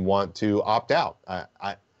closer and want to opt out.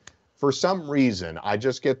 For some reason, I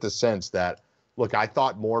just get the sense that, look, I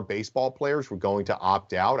thought more baseball players were going to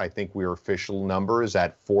opt out. I think our official number is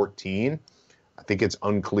at 14. I think it's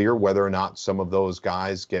unclear whether or not some of those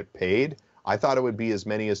guys get paid. I thought it would be as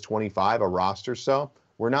many as 25, a roster so.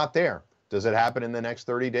 We're not there. Does it happen in the next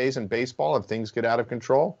 30 days in baseball if things get out of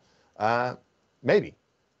control? Maybe.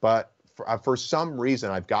 But for some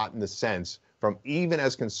reason, I've gotten the sense from even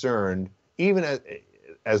as the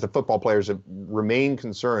football players have remained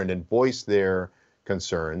concerned and voiced their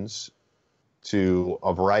concerns to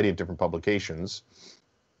a variety of different publications,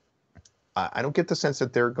 I don't get the sense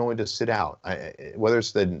that they're going to sit out. Whether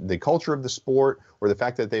it's the culture of the sport or the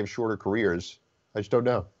fact that they have shorter careers, I just don't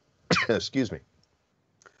know. Excuse me.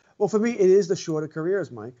 Well, for me, it is the shorter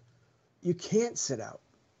careers, Mike. You can't sit out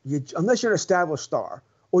unless you're an established star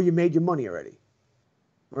or you made your money already,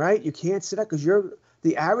 right? You can't sit out because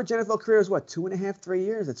the average NFL career is what, 2.5, 3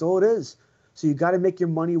 years? That's all it is. So you got to make your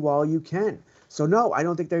money while you can. So no, I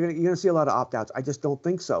don't think you're going to see a lot of opt-outs. I just don't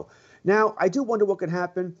think so. Now, I do wonder what could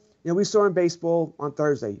happen. We saw in baseball on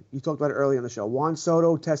Thursday, you talked about it earlier in the show, Juan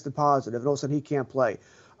Soto tested positive, and all of a sudden he can't play.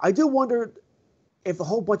 I do wonder if a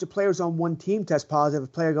whole bunch of players on one team test positive, a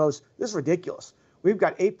player goes, this is ridiculous. We've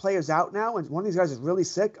got 8 players out now, and one of these guys is really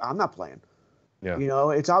sick. I'm not playing. Yeah.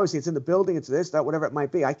 It's obviously it's in the building, it's this, that, whatever it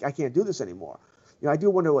might be. I can't do this anymore. I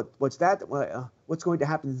do wonder what's going to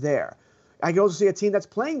happen there. I can also see a team that's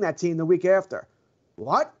playing that team the week after.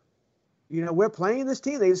 What? We're playing this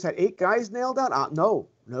team. They just had 8 guys nailed down. No,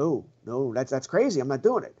 that's crazy. I'm not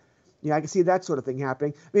doing it. I can see that sort of thing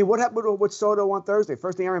happening. I mean, what happened with Soto on Thursday?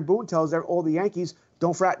 First thing Aaron Boone tells all the Yankees,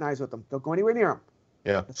 don't fraternize with them. Don't go anywhere near them.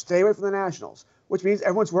 Yeah. Stay away from the Nationals, which means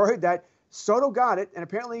everyone's worried that Soto got it, and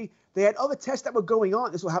apparently they had other tests that were going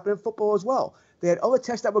on. This will happen in football as well. They had other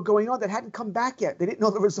tests that were going on that hadn't come back yet. They didn't know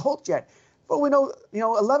the results yet. But we know,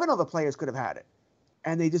 11 other players could have had it,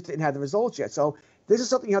 and they just didn't have the results yet. So this is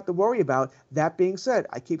something you have to worry about. That being said,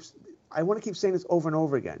 I want to keep saying this over and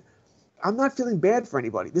over again. I'm not feeling bad for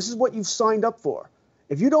anybody. This is what you've signed up for.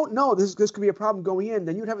 If you don't know this could be a problem going in,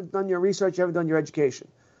 then you haven't done your research, you haven't done your education.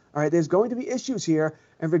 All right, there's going to be issues here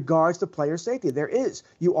in regards to player safety. There is.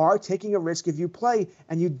 You are taking a risk if you play,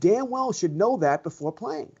 and you damn well should know that before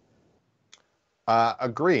playing.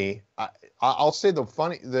 Agree. I'll say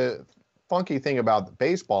the funky thing about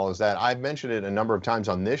baseball is that I've mentioned it a number of times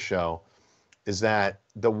on this show, is that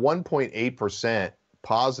the 1.8%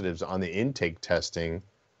 positives on the intake testing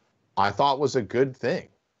I thought was a good thing.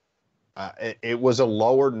 It was a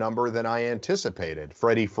lower number than I anticipated.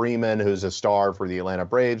 Freddie Freeman, who's a star for the Atlanta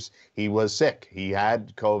Braves, he was sick. He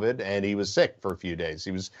had COVID and he was sick for a few days.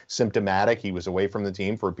 He was symptomatic. He was away from the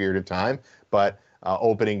team for a period of time, but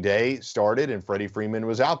opening day started and Freddie Freeman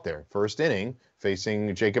was out there, first inning,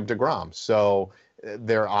 facing Jacob deGrom. So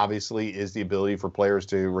there obviously is the ability for players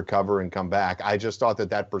to recover and come back. I just thought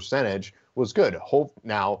that percentage was good.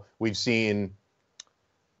 Now we've seen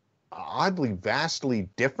oddly, vastly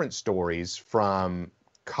different stories from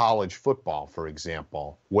college football, for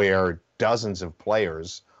example, where dozens of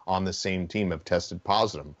players on the same team have tested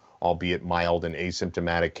positive, albeit mild and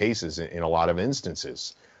asymptomatic cases in a lot of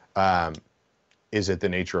instances. Is it the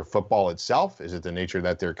nature of football itself? Is it the nature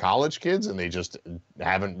that they're college kids and they just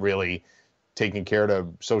haven't really taken care to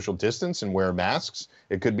social distance and wear masks?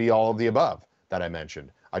 It could be all of the above that I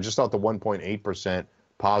mentioned. I just thought the 1.8%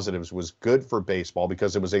 positives was good for baseball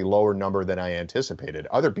because it was a lower number than I anticipated.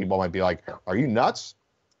 Other people might be like, are you nuts?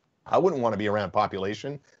 I wouldn't want to be around a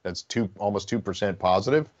population that's almost 2%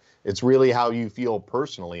 positive. It's really how you feel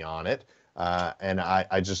personally on it. And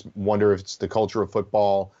I just wonder if it's the culture of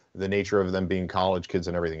football, the nature of them being college kids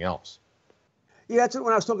and everything else. Yeah, that's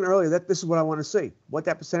when I was talking earlier. This is what I want to see, what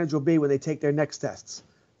that percentage will be when they take their next tests.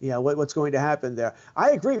 What's going to happen there.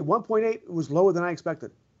 I agree. 1.8 was lower than I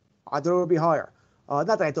expected. I thought it would be higher. Not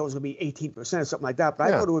that I thought it was going to be 18% or something like that, but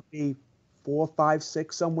I thought it would be 4, 5,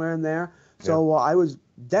 6, somewhere in there. So I was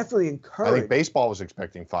definitely encouraged. I think baseball was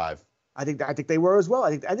expecting 5. I think they were as well.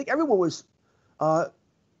 I think everyone was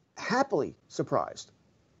happily surprised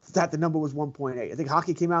that the number was 1.8. I think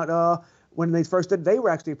hockey came out when they first did. They were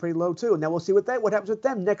actually pretty low too. And then we'll see what happens with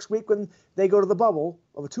them next week when they go to the bubble,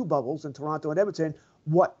 or the 2 bubbles in Toronto and Edmonton,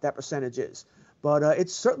 what that percentage is. But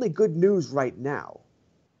it's certainly good news right now.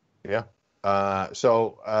 Yeah.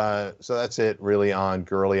 So that's it really on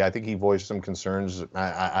Gurley. I think he voiced some concerns.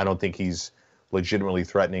 I don't think he's legitimately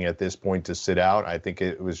threatening at this point to sit out. I think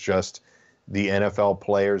it was just the NFL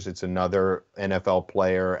players. It's another NFL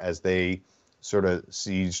player as they sort of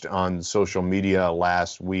sieged on social media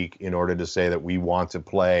last week in order to say that we want to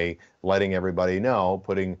play, letting everybody know,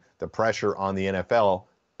 putting the pressure on the NFL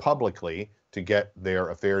publicly to get their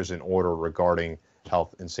affairs in order regarding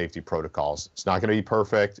health and safety protocols. It's not going to be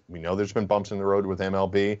perfect. We know there's been bumps in the road with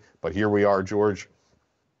MLB, but here we are, George.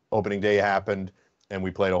 Opening day happened, and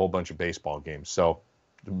we played a whole bunch of baseball games. So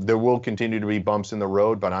there will continue to be bumps in the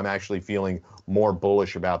road, but I'm actually feeling more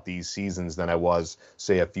bullish about these seasons than I was,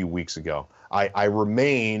 say, a few weeks ago. I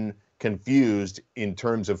remain confused in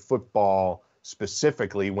terms of football,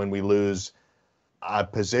 specifically when we lose a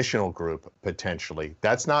positional group potentially.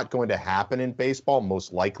 That's not going to happen in baseball,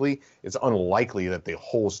 most likely. It's unlikely that the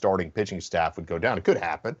whole starting pitching staff would go down. It could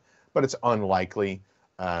happen, but it's unlikely.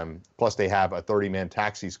 Plus, they have a 30-man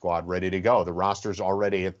taxi squad ready to go. The roster's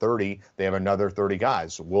already at 30. They have another 30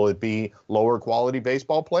 guys. Will it be lower quality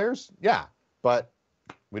baseball players? Yeah, but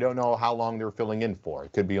we don't know how long they're filling in for.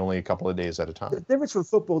 It could be only a couple of days at a time. The difference from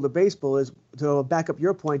football to baseball is, to back up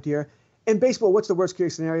your point here, in baseball, what's the worst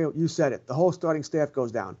case scenario? You said it. The whole starting staff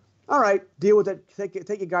goes down. All right, deal with it. Take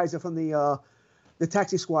your guys from the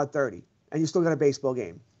taxi squad 30, and you still got a baseball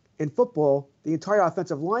game. In football, the entire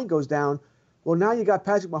offensive line goes down. Well, now you got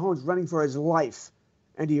Patrick Mahomes running for his life.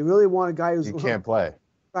 And do you really want a guy who can't play?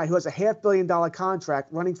 Right, who has a $500 million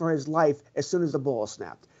contract running for his life as soon as the ball is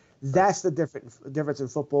snapped? That's the difference in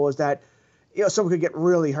football, is that someone could get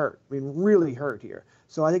really hurt. I mean, really hurt here.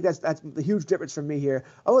 So I think that's the huge difference for me here.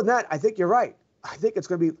 Other than that, I think you're right. I think it's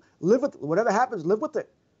going to be live with whatever happens. Live with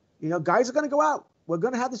it. Guys are going to go out. We're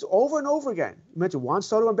going to have this over and over again. You mentioned Juan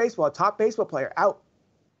Soto in baseball, a top baseball player, out.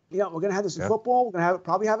 We're going to have this in football. We're going to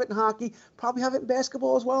probably have it in hockey. Probably have it in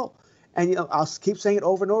basketball as well. And I'll keep saying it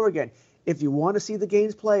over and over again. If you want to see the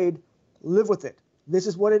games played, live with it. This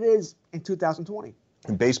is what it is in 2020.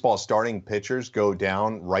 In baseball, starting pitchers go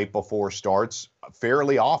down right before starts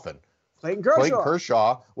fairly often. Clayton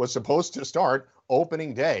Kershaw was supposed to start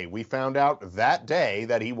opening day. We found out that day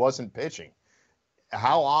that he wasn't pitching.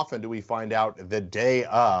 How often do we find out the day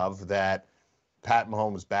of that Pat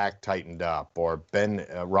Mahomes' back tightened up, or Ben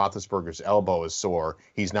Roethlisberger's elbow is sore,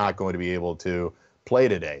 he's not going to be able to play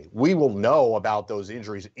today? We will know about those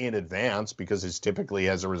injuries in advance because it's typically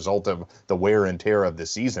as a result of the wear and tear of the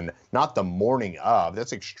season, not the morning of.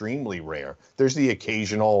 That's extremely rare. There's the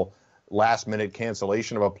occasional last-minute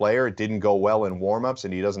cancellation of a player. It didn't go well in warm-ups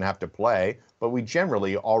and he doesn't have to play, but we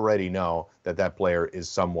generally already know that that player is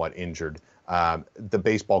somewhat injured. The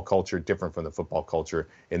baseball culture different from the football culture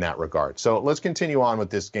in that regard. So let's continue on with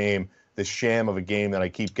this game, this sham of a game that I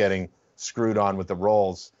keep getting screwed on with the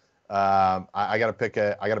rolls. I got to pick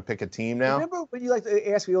a team now. Remember when you like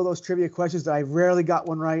to ask me all those trivia questions that I rarely got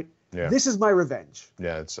one right? Yeah. This is my revenge.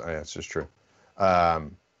 Yeah, it's just true.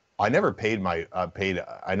 I never paid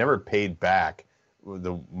back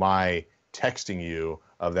my texting you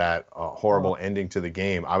of that horrible ending to the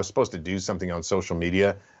game. I was supposed to do something on social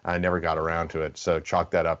media. I never got around to it. So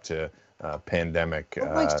chalk that up to pandemic.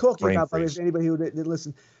 What Mike's talking about, by anybody who didn't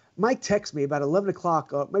listen, Mike texted me about 11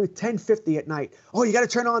 o'clock, maybe 10:50 at night. Oh, you got to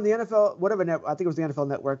turn on the NFL, whatever. I think it was the NFL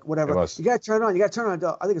Network, whatever. You got to turn it on. You got to turn it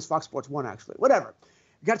on. I think it's Fox Sports 1, actually. Whatever.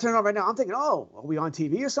 You got to turn it on right now. I'm thinking, are we on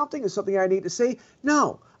TV or something? Is something I need to see?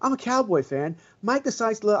 No, I'm a Cowboy fan. Mike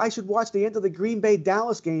decides I should watch the end of the Green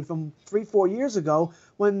Bay-Dallas game from 3-4 years ago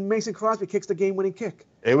when Mason Crosby kicks the game-winning kick.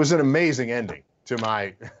 It was an amazing ending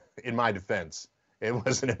in my defense. It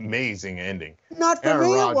was an amazing ending. Not for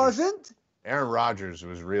me, it wasn't. Aaron Rodgers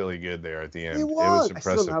was really good there at the end. He was. It was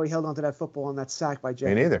impressive. I still know how he held on to that football on that sack by Jay.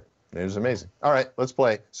 Me neither. It was amazing. All right, let's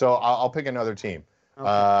play. So I'll pick another team.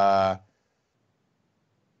 Okay.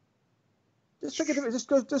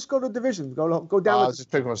 Just go to division. Go down. I'll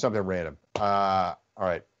just pick something random. All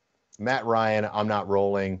right. Matt Ryan, I'm not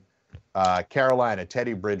rolling. Carolina,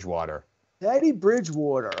 Teddy Bridgewater. Teddy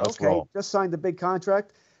Bridgewater. Let's okay. roll. Just signed a big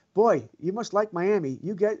contract. Boy, you must like Miami.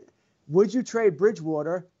 Would you trade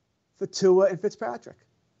Bridgewater for Tua and Fitzpatrick?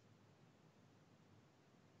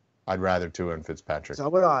 I'd rather Tua and Fitzpatrick. So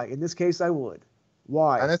would I. In this case, I would.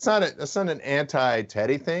 Why? And that's not an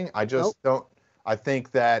anti-Teddy thing. I just don't. I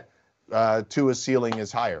think that Tua's ceiling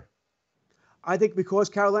is higher. I think because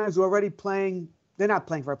Carolina's already playing, they're not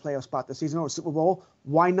playing for a playoff spot this season or a Super Bowl.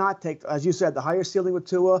 Why not take, as you said, the higher ceiling with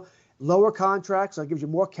Tua, lower contracts, so it gives you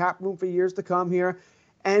more cap room for years to come here.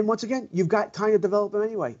 And once again, you've got time to develop them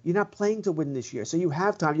anyway. You're not playing to win this year, so you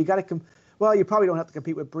have time. You got to well, you probably don't have to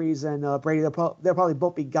compete with Breeze and Brady. They'll probably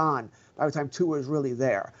both be gone by the time Tua is really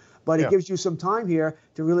there. But it gives you some time here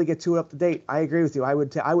to really get Tua up to date. I agree with you. I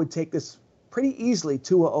would take this pretty easily,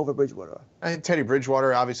 Tua over Bridgewater. And Teddy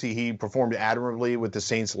Bridgewater, obviously, he performed admirably with the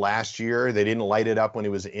Saints last year. They didn't light it up when he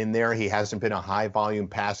was in there. He hasn't been a high-volume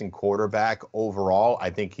passing quarterback overall. I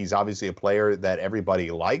think he's obviously a player that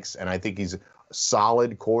everybody likes, and I think he's a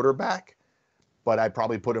solid quarterback. But I'd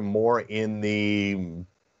probably put him more in the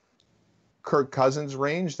Kirk Cousins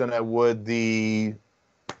range than I would the,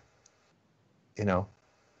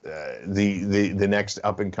 the next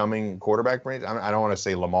up and coming quarterback range. I don't want to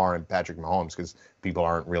say Lamar and Patrick Mahomes because people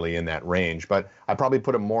aren't really in that range, but I probably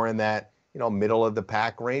put him more in that, middle of the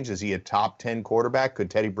pack range. Is he a top 10 quarterback? Could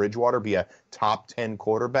Teddy Bridgewater be a top 10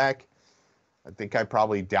 quarterback? I think I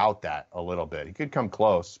probably doubt that a little bit. He could come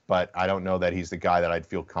close, but I don't know that he's the guy that I'd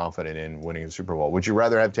feel confident in winning a Super Bowl. Would you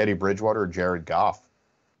rather have Teddy Bridgewater or Jared Goff?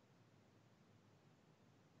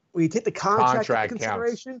 When you take the contract into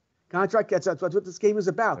consideration, counts. Contract gets that's what this game is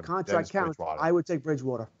about. Contract counts. I would take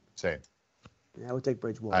Bridgewater. Same. Yeah, I would take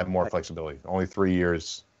Bridgewater. I have more flexibility. Only 3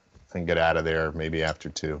 years. I can get out of there maybe after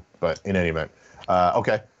 2. But in any event,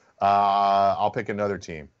 okay. I'll pick another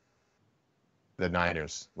team. The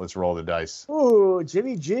Niners. Let's roll the dice. Ooh,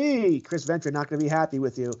 Jimmy G. Chris Ventura not going to be happy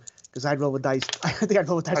with you because I'd roll the dice. I think I'd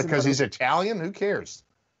roll the dice. Because he's Italian? Who cares?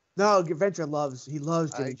 No, Ventura loves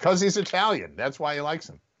Jimmy. Because he's Italian. That's why he likes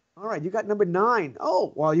him. All right, you got number 9.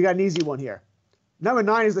 Oh, well, you got an easy one here. Number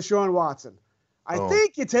 9 is Deshaun Watson. I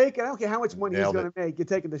think you take it. I don't care how much money he's going to make. You're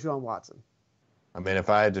taking Deshaun Watson. I mean, if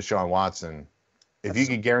I had Deshaun Watson, if you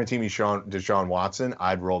could guarantee me Deshaun Watson,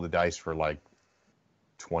 I'd roll the dice for like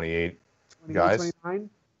 28 guys. 29?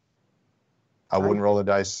 I wouldn't roll the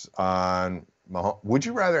dice on Mahomes. Would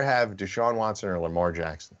you rather have Deshaun Watson or Lamar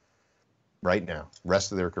Jackson right now,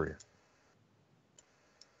 rest of their career?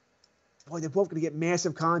 Boy, they're both going to get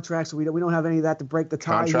massive contracts. So we don't have any of that to break the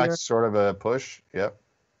tie here. Contracts, sort of a push. Yep.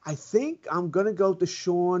 I think I'm going to go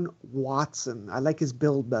Deshaun Watson. I like his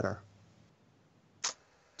build better.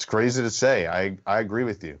 It's crazy to say. I agree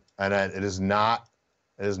with you, and it is not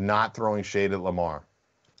throwing shade at Lamar.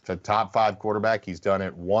 It's a top 5 quarterback. He's done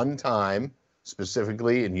it one time,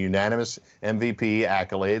 specifically in unanimous MVP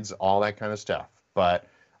accolades, all that kind of stuff. But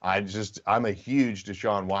I'm a huge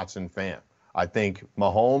Deshaun Watson fan. I think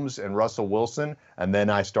Mahomes and Russell Wilson, and then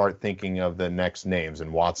I start thinking of the next names,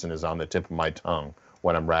 and Watson is on the tip of my tongue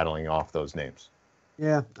when I'm rattling off those names.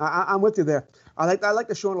 Yeah, I'm with you there. I like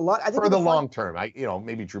Deshaun a lot. I think for the long term,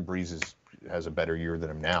 maybe Drew Brees has a better year than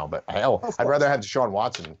him now, but I'd rather have Deshaun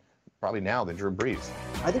Watson probably now than Drew Brees.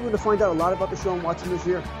 I think we're going to find out a lot about Deshaun Watson this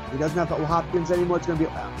year. He doesn't have Hopkins anymore. It's going to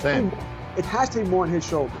be same. It has to be more on his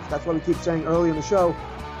shoulders. That's why we keep saying early in the show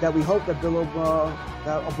that we hope that Bill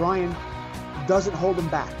O'Brien doesn't hold him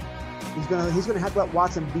back. He's going to have to let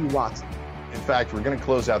Watson be Watson. In fact, we're going to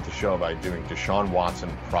close out the show by doing Deshaun Watson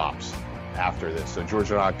props after this. So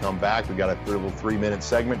George and I come back. We got a little 3-minute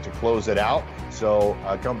segment to close it out. So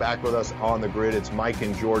come back with us on the grid. It's Mike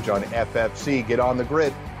and George on FFC. Get on the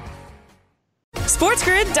grid.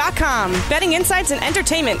 SportsGrid.com. Betting insights and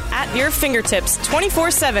entertainment at your fingertips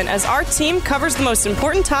 24/7 as our team covers the most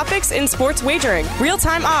important topics in sports wagering.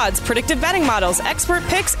 Real-time odds, predictive betting models, expert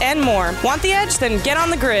picks, and more. Want the edge? Then get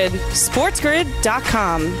on the grid.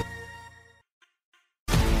 SportsGrid.com.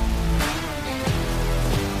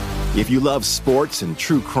 If you love sports and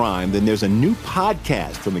true crime, then there's a new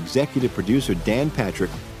podcast from executive producer Dan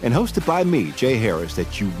Patrick and hosted by me, Jay Harris,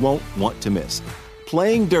 that you won't want to miss.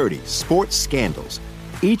 Playing Dirty: Sports Scandals.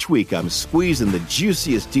 Each week, I'm squeezing the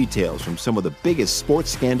juiciest details from some of the biggest sports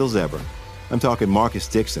scandals ever. I'm talking Marcus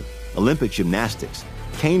Dixon, Olympic gymnastics,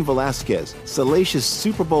 Cain Velasquez, salacious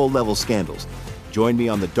Super Bowl-level scandals. Join me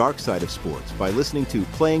on the dark side of sports by listening to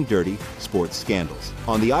Playing Dirty: Sports Scandals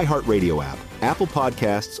on the iHeartRadio app, Apple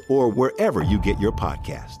Podcasts, or wherever you get your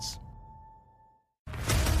podcasts.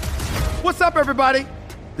 What's up, everybody?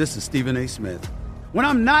 This is Stephen A. Smith. When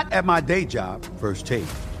I'm not at my day job, First Take,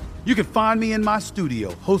 you can find me in my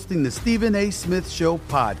studio hosting the Stephen A. Smith Show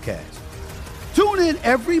podcast. Tune in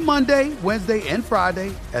every Monday, Wednesday, and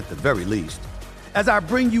Friday, at the very least, as I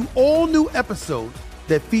bring you all new episodes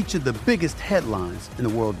that feature the biggest headlines in the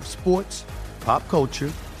world of sports, pop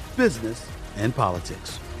culture, business, and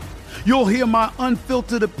politics. You'll hear my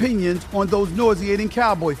unfiltered opinions on those nauseating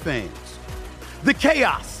Cowboy fans, the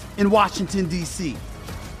chaos in Washington, D.C.,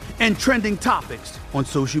 and trending topics on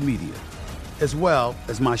social media, as well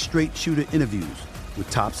as my straight shooter interviews with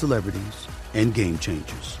top celebrities and game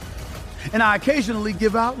changers. And I occasionally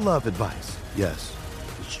give out love advice. Yes,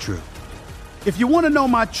 it's true. If you want to know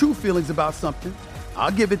my true feelings about something,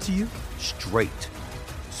 I'll give it to you straight.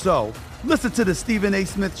 So listen to the Stephen A.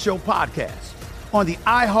 Smith Show podcast on the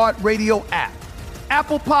iHeartRadio app,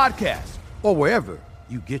 Apple Podcasts, or wherever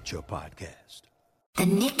you get your podcast. The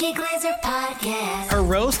Nikki Glaser Podcast. Her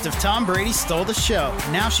roast of Tom Brady stole the show.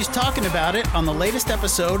 Now she's talking about it on the latest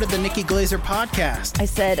episode of the Nikki Glaser Podcast. I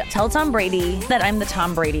said, tell Tom Brady that I'm the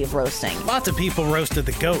Tom Brady of roasting. Lots of people roasted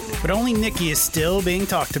the GOAT, but only Nikki is still being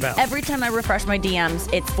talked about. Every time I refresh my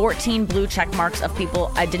DMs, it's 14 blue check marks of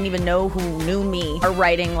people I didn't even know who knew me are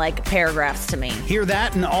writing like paragraphs to me. Hear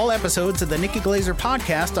that in all episodes of the Nikki Glaser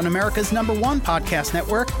Podcast on America's #1 podcast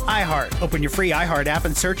network, iHeart. Open your free iHeart app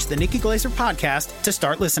and search the Nikki Glaser Podcast to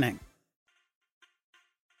start listening.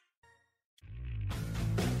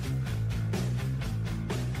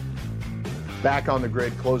 Back on the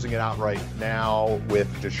grid, closing it out right now with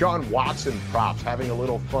Deshaun Watson props. Having a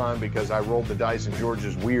little fun because I rolled the dice in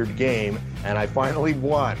Georgia's weird game and I finally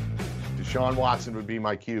won. Deshaun Watson would be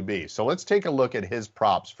my QB. So let's take a look at his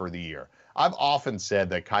props for the year. I've often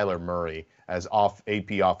said that Kyler Murray as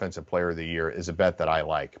AP Offensive Player of the Year is a bet that I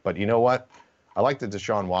like. But you know what? I like the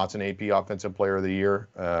Deshaun Watson AP Offensive Player of the Year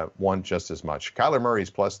one just as much. Kyler Murray's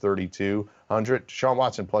plus 3,200. Deshaun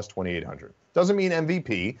Watson plus 2,800. Doesn't mean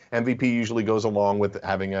MVP. MVP usually goes along with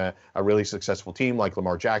having a really successful team like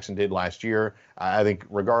Lamar Jackson did last year. I think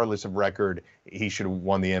regardless of record, he should have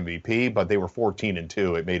won the MVP, but they were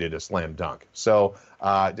 14-2. It made it a slam dunk. So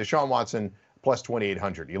Deshaun Watson plus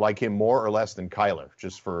 2,800. You like him more or less than Kyler,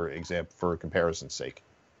 just for example, for comparison's sake?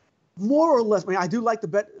 More or less. I mean, I do like the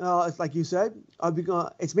bet, like you said.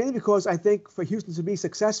 It's mainly because I think for Houston to be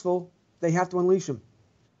successful, they have to unleash him.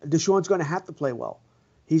 Deshaun's going to have to play well.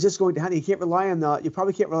 He's just going to have. You can't rely on you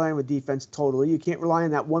probably can't rely on the defense totally. You can't rely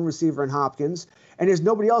on that one receiver in Hopkins, and there's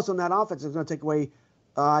nobody else on that offense that's going to take away,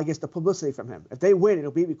 I guess, the publicity from him. If they win,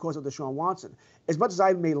 it'll be because of Deshaun Watson. As much as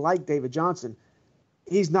I may like David Johnson,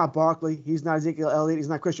 he's not Barkley. He's not Ezekiel Elliott. He's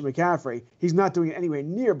not Christian McCaffrey. He's not doing it anywhere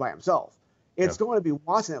near by himself. It's going to be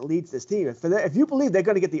Watson that leads this team. If you believe they're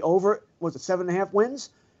going to get the over, 7.5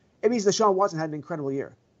 wins, it means Deshaun Watson had an incredible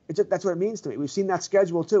year. That's what it means to me. We've seen that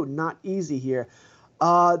schedule, too. Not easy here.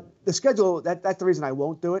 The schedule, that's the reason I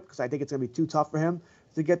won't do it, because I think it's going to be too tough for him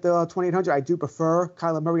to get the 2,800. I do prefer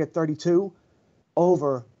Kyler Murray at 32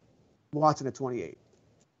 over Watson at 28.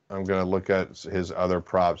 I'm going to look at his other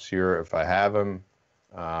props here if I have him.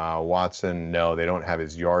 Watson, no, they don't have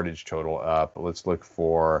his yardage total up. Let's look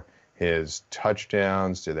for his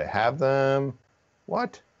touchdowns. Do they have them?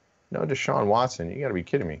 What? No, Deshaun Watson. You got to be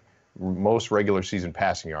kidding me. Most regular season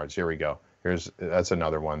passing yards. Here we go. That's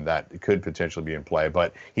another one that could potentially be in play.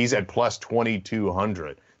 But he's at plus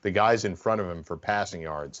 2,200. The guys in front of him for passing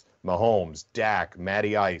yards: Mahomes, Dak,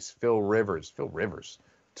 Matty Ice, Phil Rivers. Phil Rivers?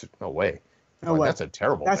 No way. No way. That's a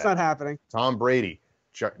terrible That's bet. not happening. Tom Brady,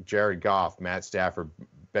 Jared Goff, Matt Stafford,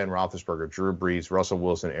 Ben Roethlisberger, Drew Brees, Russell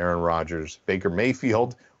Wilson, Aaron Rodgers, Baker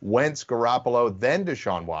Mayfield, Wentz, Garoppolo, then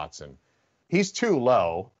Deshaun Watson. He's too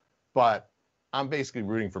low, but I'm basically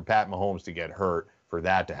rooting for Pat Mahomes to get hurt for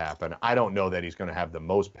that to happen. I don't know that he's going to have the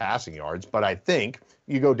most passing yards, but I think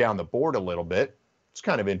you go down the board a little bit, it's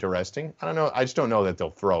kind of interesting. I don't know. I just don't know that they'll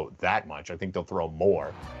throw that much. I think they'll throw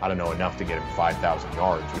more. I don't know, enough to get him 5,000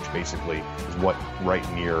 yards, which basically is what right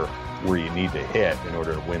near where you need to hit in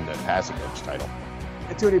order to win the passing yards title.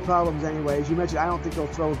 Too many problems anyway. As you mentioned, I don't think they'll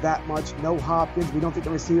throw that much. No Hopkins. We don't think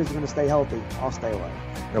the receivers are going to stay healthy. I'll stay away.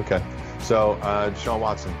 Okay. So, Deshaun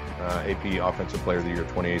Watson, AP Offensive Player of the Year,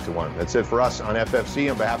 28-1. That's it for us on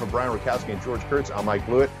FFC. On behalf of Brian Rakowski and George Kurtz, I'm Mike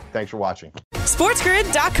Blewett. Thanks for watching.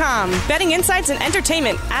 SportsGrid.com. Betting insights and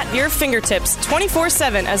entertainment at your fingertips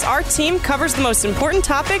 24/7 as our team covers the most important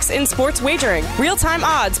topics in sports wagering. Real-time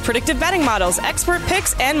odds, predictive betting models, expert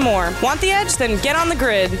picks, and more. Want the edge? Then get on the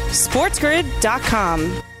grid.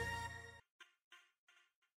 SportsGrid.com.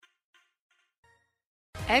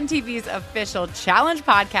 MTV's official Challenge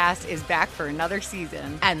podcast is back for another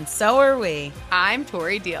season. And so are we. I'm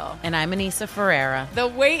Tori Deal. And I'm Anissa Ferreira. The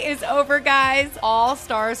wait is over, guys. All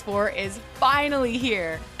Stars 4 is finally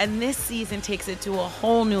here. And this season takes it to a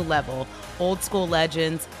whole new level. Old school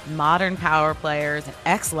legends, modern power players, and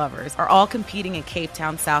ex-lovers are all competing in Cape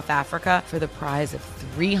Town, South Africa for the prize of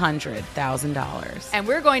 $300,000. And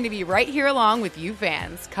we're going to be right here along with you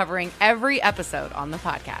fans, covering every episode on the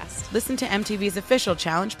podcast. Listen to MTV's official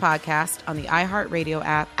Challenge podcast on the iHeartRadio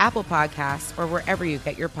app, Apple Podcasts, or wherever you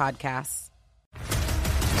get your podcasts.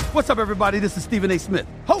 What's up, everybody? This is Stephen A. Smith,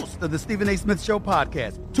 host of the Stephen A. Smith Show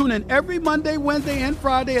podcast. Tune in every Monday, Wednesday, and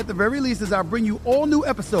Friday at the very least as I bring you all new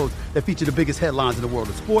episodes that feature the biggest headlines in the world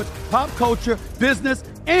of sports, pop culture, business,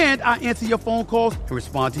 and I answer your phone calls and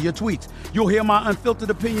respond to your tweets. You'll hear my unfiltered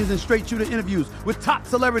opinions and straight-shooter interviews with top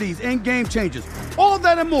celebrities and game changers. All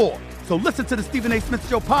that and more. So listen to the Stephen A. Smith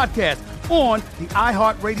Show podcast on the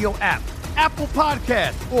iHeartRadio app, Apple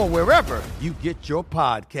Podcasts, or wherever you get your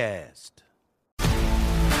podcast.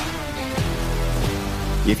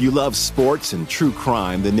 If you love sports and true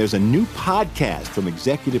crime, then there's a new podcast from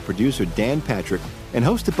executive producer Dan Patrick and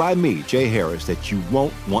hosted by me, Jay Harris, that you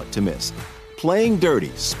won't want to miss. Playing Dirty: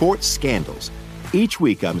 Sports Scandals. Each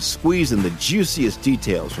week, I'm squeezing the juiciest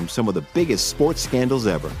details from some of the biggest sports scandals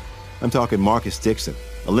ever. I'm talking Marcus Dixon,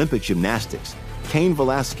 Olympic gymnastics, Cain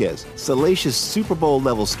Velasquez, salacious Super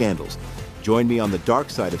Bowl-level scandals. Join me on the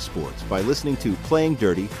dark side of sports by listening to Playing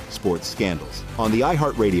Dirty: Sports Scandals on the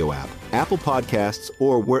iHeartRadio app, Apple Podcasts,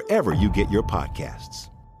 or wherever you get your podcasts.